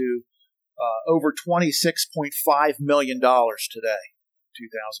equates to over $26.5 million today,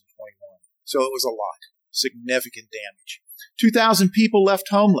 2021. So it was a lot. Significant damage. 2,000 people left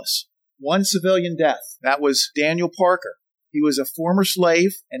homeless. One civilian death. That was Daniel Parker. He was a former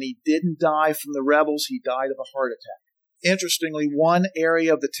slave, and he didn't die from the rebels. He died of a heart attack. Interestingly, one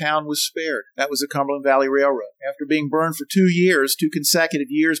area of the town was spared. That was the Cumberland Valley Railroad. After being burned for 2 years, 2 consecutive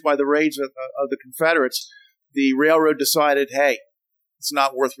years by the raids of the Confederates, the railroad decided, hey, it's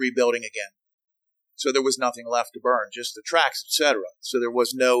not worth rebuilding again. So there was nothing left to burn, just the tracks, etc. So there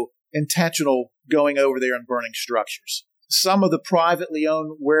was no intentional going over there and burning structures. Some of the privately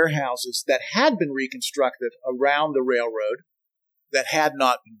owned warehouses that had been reconstructed around the railroad that had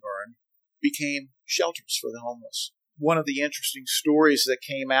not been burned became shelters for the homeless. One of the interesting stories that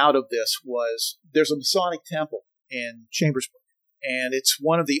came out of this was there's a Masonic temple in Chambersburg, and it's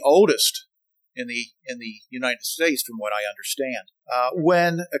one of the oldest in the United States, from what I understand.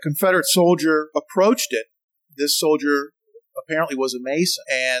 When a Confederate soldier approached it, this soldier apparently was a Mason,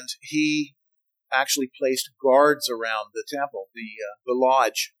 and he actually placed guards around the temple, the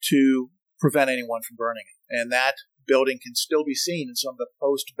lodge, to prevent anyone from burning it. And that building can still be seen in some of the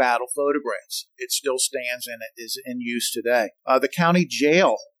post-battle photographs. It still stands and it is in use today. The county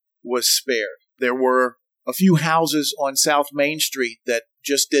jail was spared. There were a few houses on South Main Street that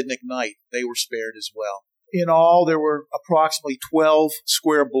just didn't ignite. They were spared as well. In all, there were approximately 12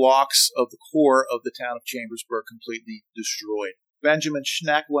 square blocks of the core of the town of Chambersburg completely destroyed. Benjamin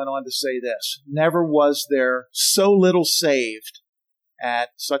Schneck went on to say this: never was there so little saved at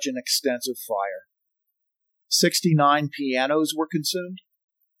such an extensive fire. 69 pianos were consumed,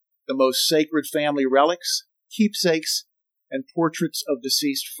 the most sacred family relics, keepsakes, and portraits of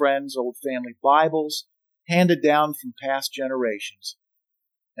deceased friends, old family Bibles, handed down from past generations,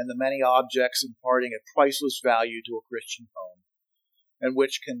 and the many objects imparting a priceless value to a Christian home, and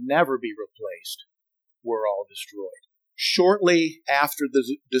which can never be replaced, were all destroyed. Shortly after the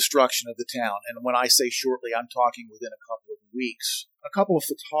destruction of the town, and when I say shortly, I'm talking within a couple of weeks, a couple of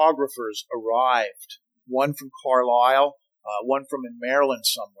photographers arrived, one from Carlisle, one from in Maryland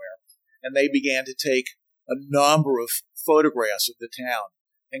somewhere, and they began to take a number of photographs of the town.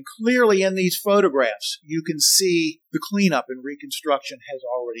 And clearly in these photographs, you can see the cleanup and reconstruction has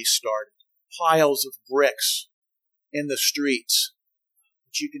already started. Piles of bricks in the streets.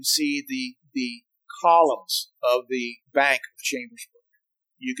 But you can see the columns of the Bank of Chambersburg.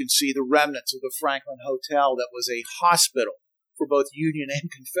 You can see the remnants of the Franklin Hotel that was a hospital for both Union and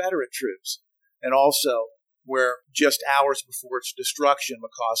Confederate troops, and also where just hours before its destruction,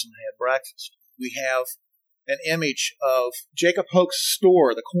 McCausland had breakfast. We have an image of Jacob Hoke's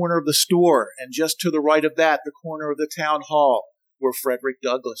store, the corner of the store, and just to the right of that, the corner of the town hall where Frederick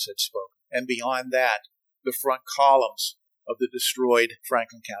Douglass had spoken. And beyond that, the front columns of the destroyed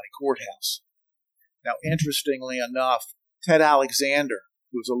Franklin County Courthouse. Now, interestingly enough, Ted Alexander,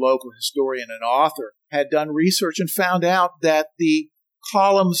 who was a local historian and author, had done research and found out that the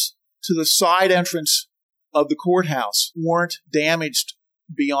columns to the side entrance of the courthouse weren't damaged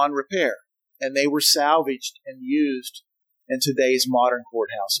beyond repair, and they were salvaged and used in today's modern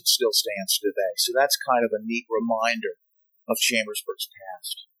courthouse. It still stands today. So that's kind of a neat reminder of Chambersburg's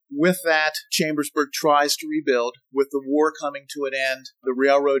past. With that, Chambersburg tries to rebuild. With the war coming to an end, the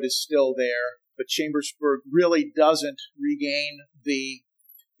railroad is still there, but Chambersburg really doesn't regain the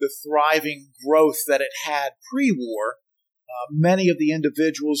thriving growth that it had pre-war. Many of the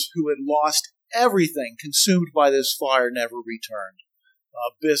individuals who had lost everything consumed by this fire never returned.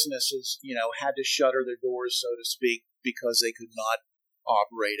 Businesses, had to shutter their doors, so to speak, because they could not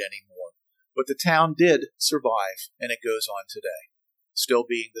operate anymore. But the town did survive, and it goes on today, still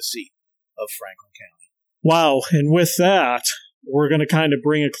being the seat of Franklin County. Wow, and with that, we're going to kind of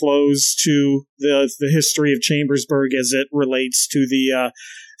bring a close to the history of Chambersburg as it relates to the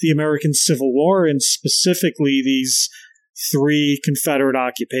American Civil War, and specifically these 3 Confederate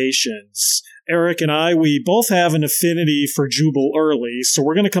occupations. Eric and I, we both have an affinity for Jubal Early, so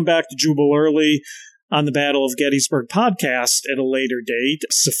we're going to come back to Jubal Early on the Battle of Gettysburg podcast at a later date.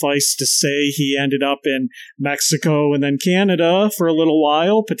 Suffice to say, he ended up in Mexico and then Canada for a little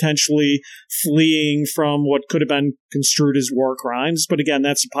while, potentially fleeing from what could have been construed as war crimes. But again,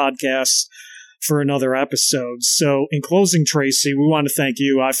 that's a podcast for another episode. So in closing, Tracy, we want to thank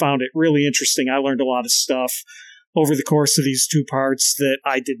you. I found it really interesting. I learned a lot of stuff over the course of these 2 parts that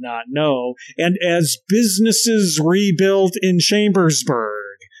I did not know. And as businesses rebuild in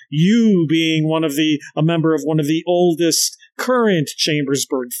Chambersburg, you being a member of one of the oldest current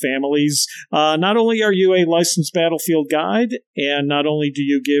Chambersburg families, not only are you a licensed battlefield guide, and not only do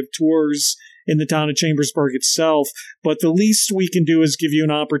you give tours in the town of Chambersburg itself, but the least we can do is give you an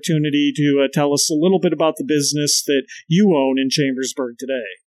opportunity to tell us a little bit about the business that you own in Chambersburg today.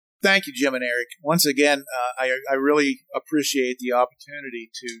 Thank you, Jim and Eric. Once again, I really appreciate the opportunity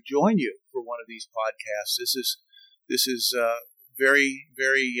to join you for one of these podcasts. This is very,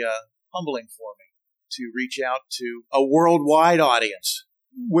 very humbling for me to reach out to a worldwide audience.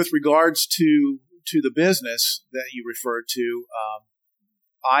 With regards to the business that you referred to,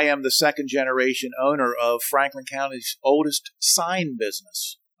 I am the second generation owner of Franklin County's oldest sign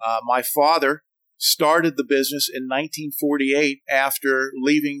business. My father started the business in 1948 after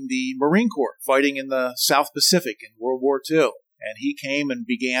leaving the Marine Corps, fighting in the South Pacific in World War II. And he came and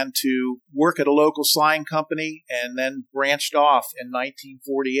began to work at a local sign company and then branched off in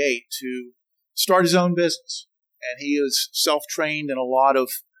 1948 to start his own business. And he is self-trained in a lot of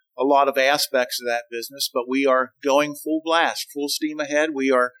aspects of that business, but we are going full blast, full steam ahead. We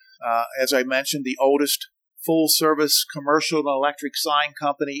are, as I mentioned, the oldest full-service commercial and electric sign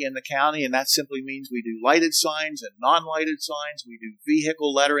company in the county, and that simply means we do lighted signs and non-lighted signs. We do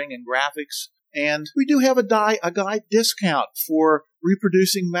vehicle lettering and graphics, and we do have a guide discount for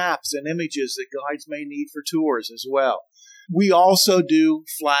reproducing maps and images that guides may need for tours as well. We also do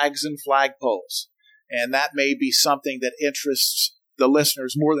flags and flagpoles, and that may be something that interests the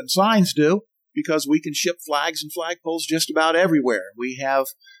listeners more than signs do, because we can ship flags and flagpoles just about everywhere. We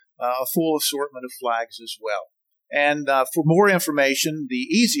have a full assortment of flags as well. And for more information, the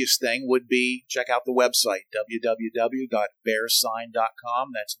easiest thing would be check out the website,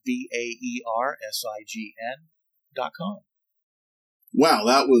 www.baersign.com. That's BAERSIGN.com. Wow,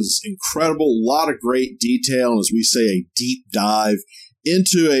 that was incredible. A lot of great detail, and as we say, a deep dive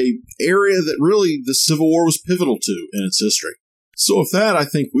into a area that really the Civil War was pivotal to in its history. So with that, I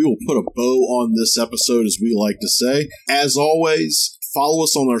think we will put a bow on this episode, as we like to say. As always, follow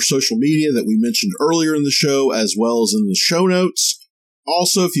us on our social media that we mentioned earlier in the show, as well as in the show notes.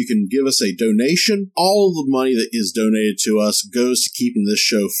 Also, if you can give us a donation, all of the money that is donated to us goes to keeping this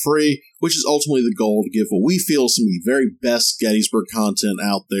show free, which is ultimately the goal, to give what we feel is some of the very best Gettysburg content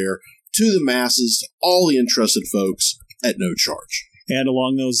out there to the masses, to all the interested folks, at no charge. And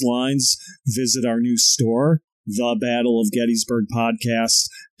along those lines, visit our new store,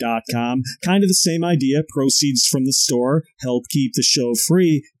 thebattleofgettysburgpodcast.com. Kind of the same idea. Proceeds from the store help keep the show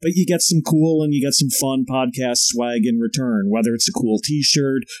free, but you get some cool and you get some fun podcast swag in return, whether it's a cool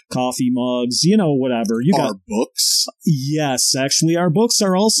t-shirt, coffee mugs, whatever. You got books. Yes, actually, our books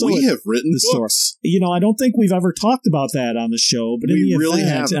are also we have written the books. Store. I don't think we've ever talked about that on the show, but in the really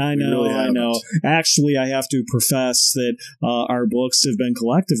event, haven't. I know. Actually, I have to profess that our books have been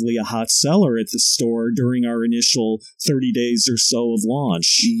collectively a hot seller at the store during our initial 30 days or so of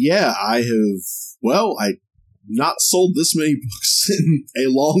launch. Yeah, I've not sold this many books in a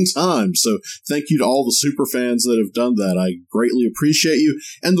long time. So thank you to all the super fans that have done that. I greatly appreciate you.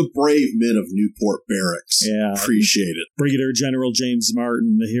 And the brave men of Newport Barracks. Yeah. Appreciate it. Brigadier General James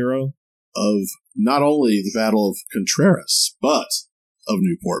Martin, the hero of not only the Battle of Contreras, but of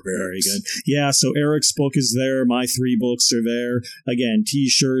Newport Barracks. Very good. Yeah, so Eric's book is there. My 3 books are there. Again,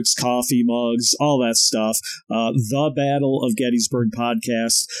 t-shirts, coffee mugs, all that stuff.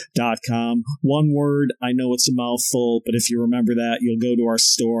 thebattleofgettysburgpodcast.com. One word. I know it's a mouthful, but if you remember that, you'll go to our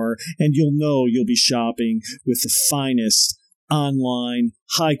store and you'll know you'll be shopping with the finest online,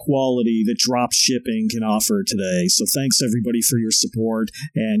 high quality that drop shipping can offer today. So thanks everybody for your support,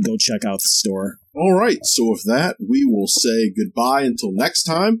 and go check out the store. All right. So with that, we will say goodbye until next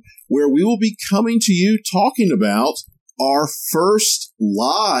time, where we will be coming to you talking about our first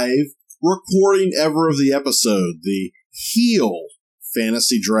live recording ever of the episode, the Heel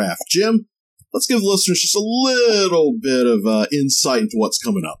Fantasy Draft. Jim, let's give the listeners just a little bit of insight into what's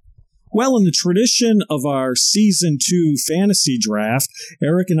coming up. Well, in the tradition of our Season 2 fantasy draft,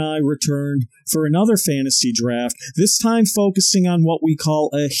 Eric and I returned for another fantasy draft, this time focusing on what we call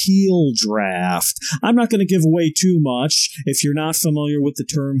a heel draft. I'm not going to give away too much. If you're not familiar with the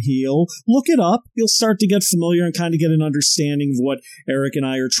term heel, look it up. You'll start to get familiar and kind of get an understanding of what Eric and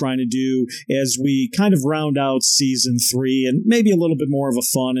I are trying to do as we kind of round out Season 3 and maybe a little bit more of a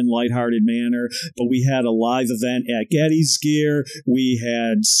fun and lighthearted manner. But we had a live event at Getty's Gear. We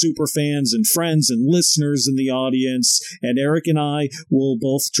had super fans and friends and listeners in the audience, and Eric and I will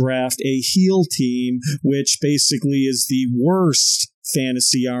both draft a heel team, which basically is the worst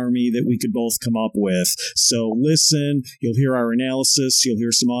fantasy army that we could both come up with. So listen, you'll hear our analysis, you'll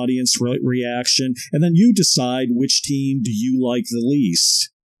hear some audience reaction, and then you decide which team do you like the least.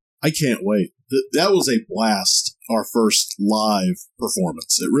 I can't wait. That was a blast, our first live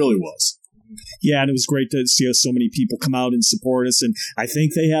performance. It really was. Yeah, and it was great to see so many people come out and support us, and I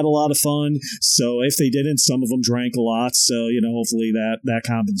think they had a lot of fun. So if they didn't, some of them drank a lot, so, hopefully that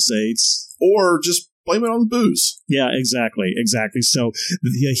compensates. Or just blame it on the booze. Yeah, exactly. So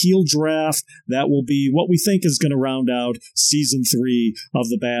the heel draft, that will be what we think is going to round out Season 3 of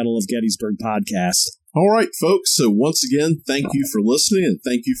the Battle of Gettysburg podcast. All right, folks. So once again, thank you for listening, and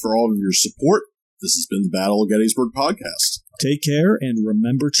thank you for all of your support. This has been the Battle of Gettysburg podcast. Take care, and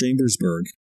remember Chambersburg.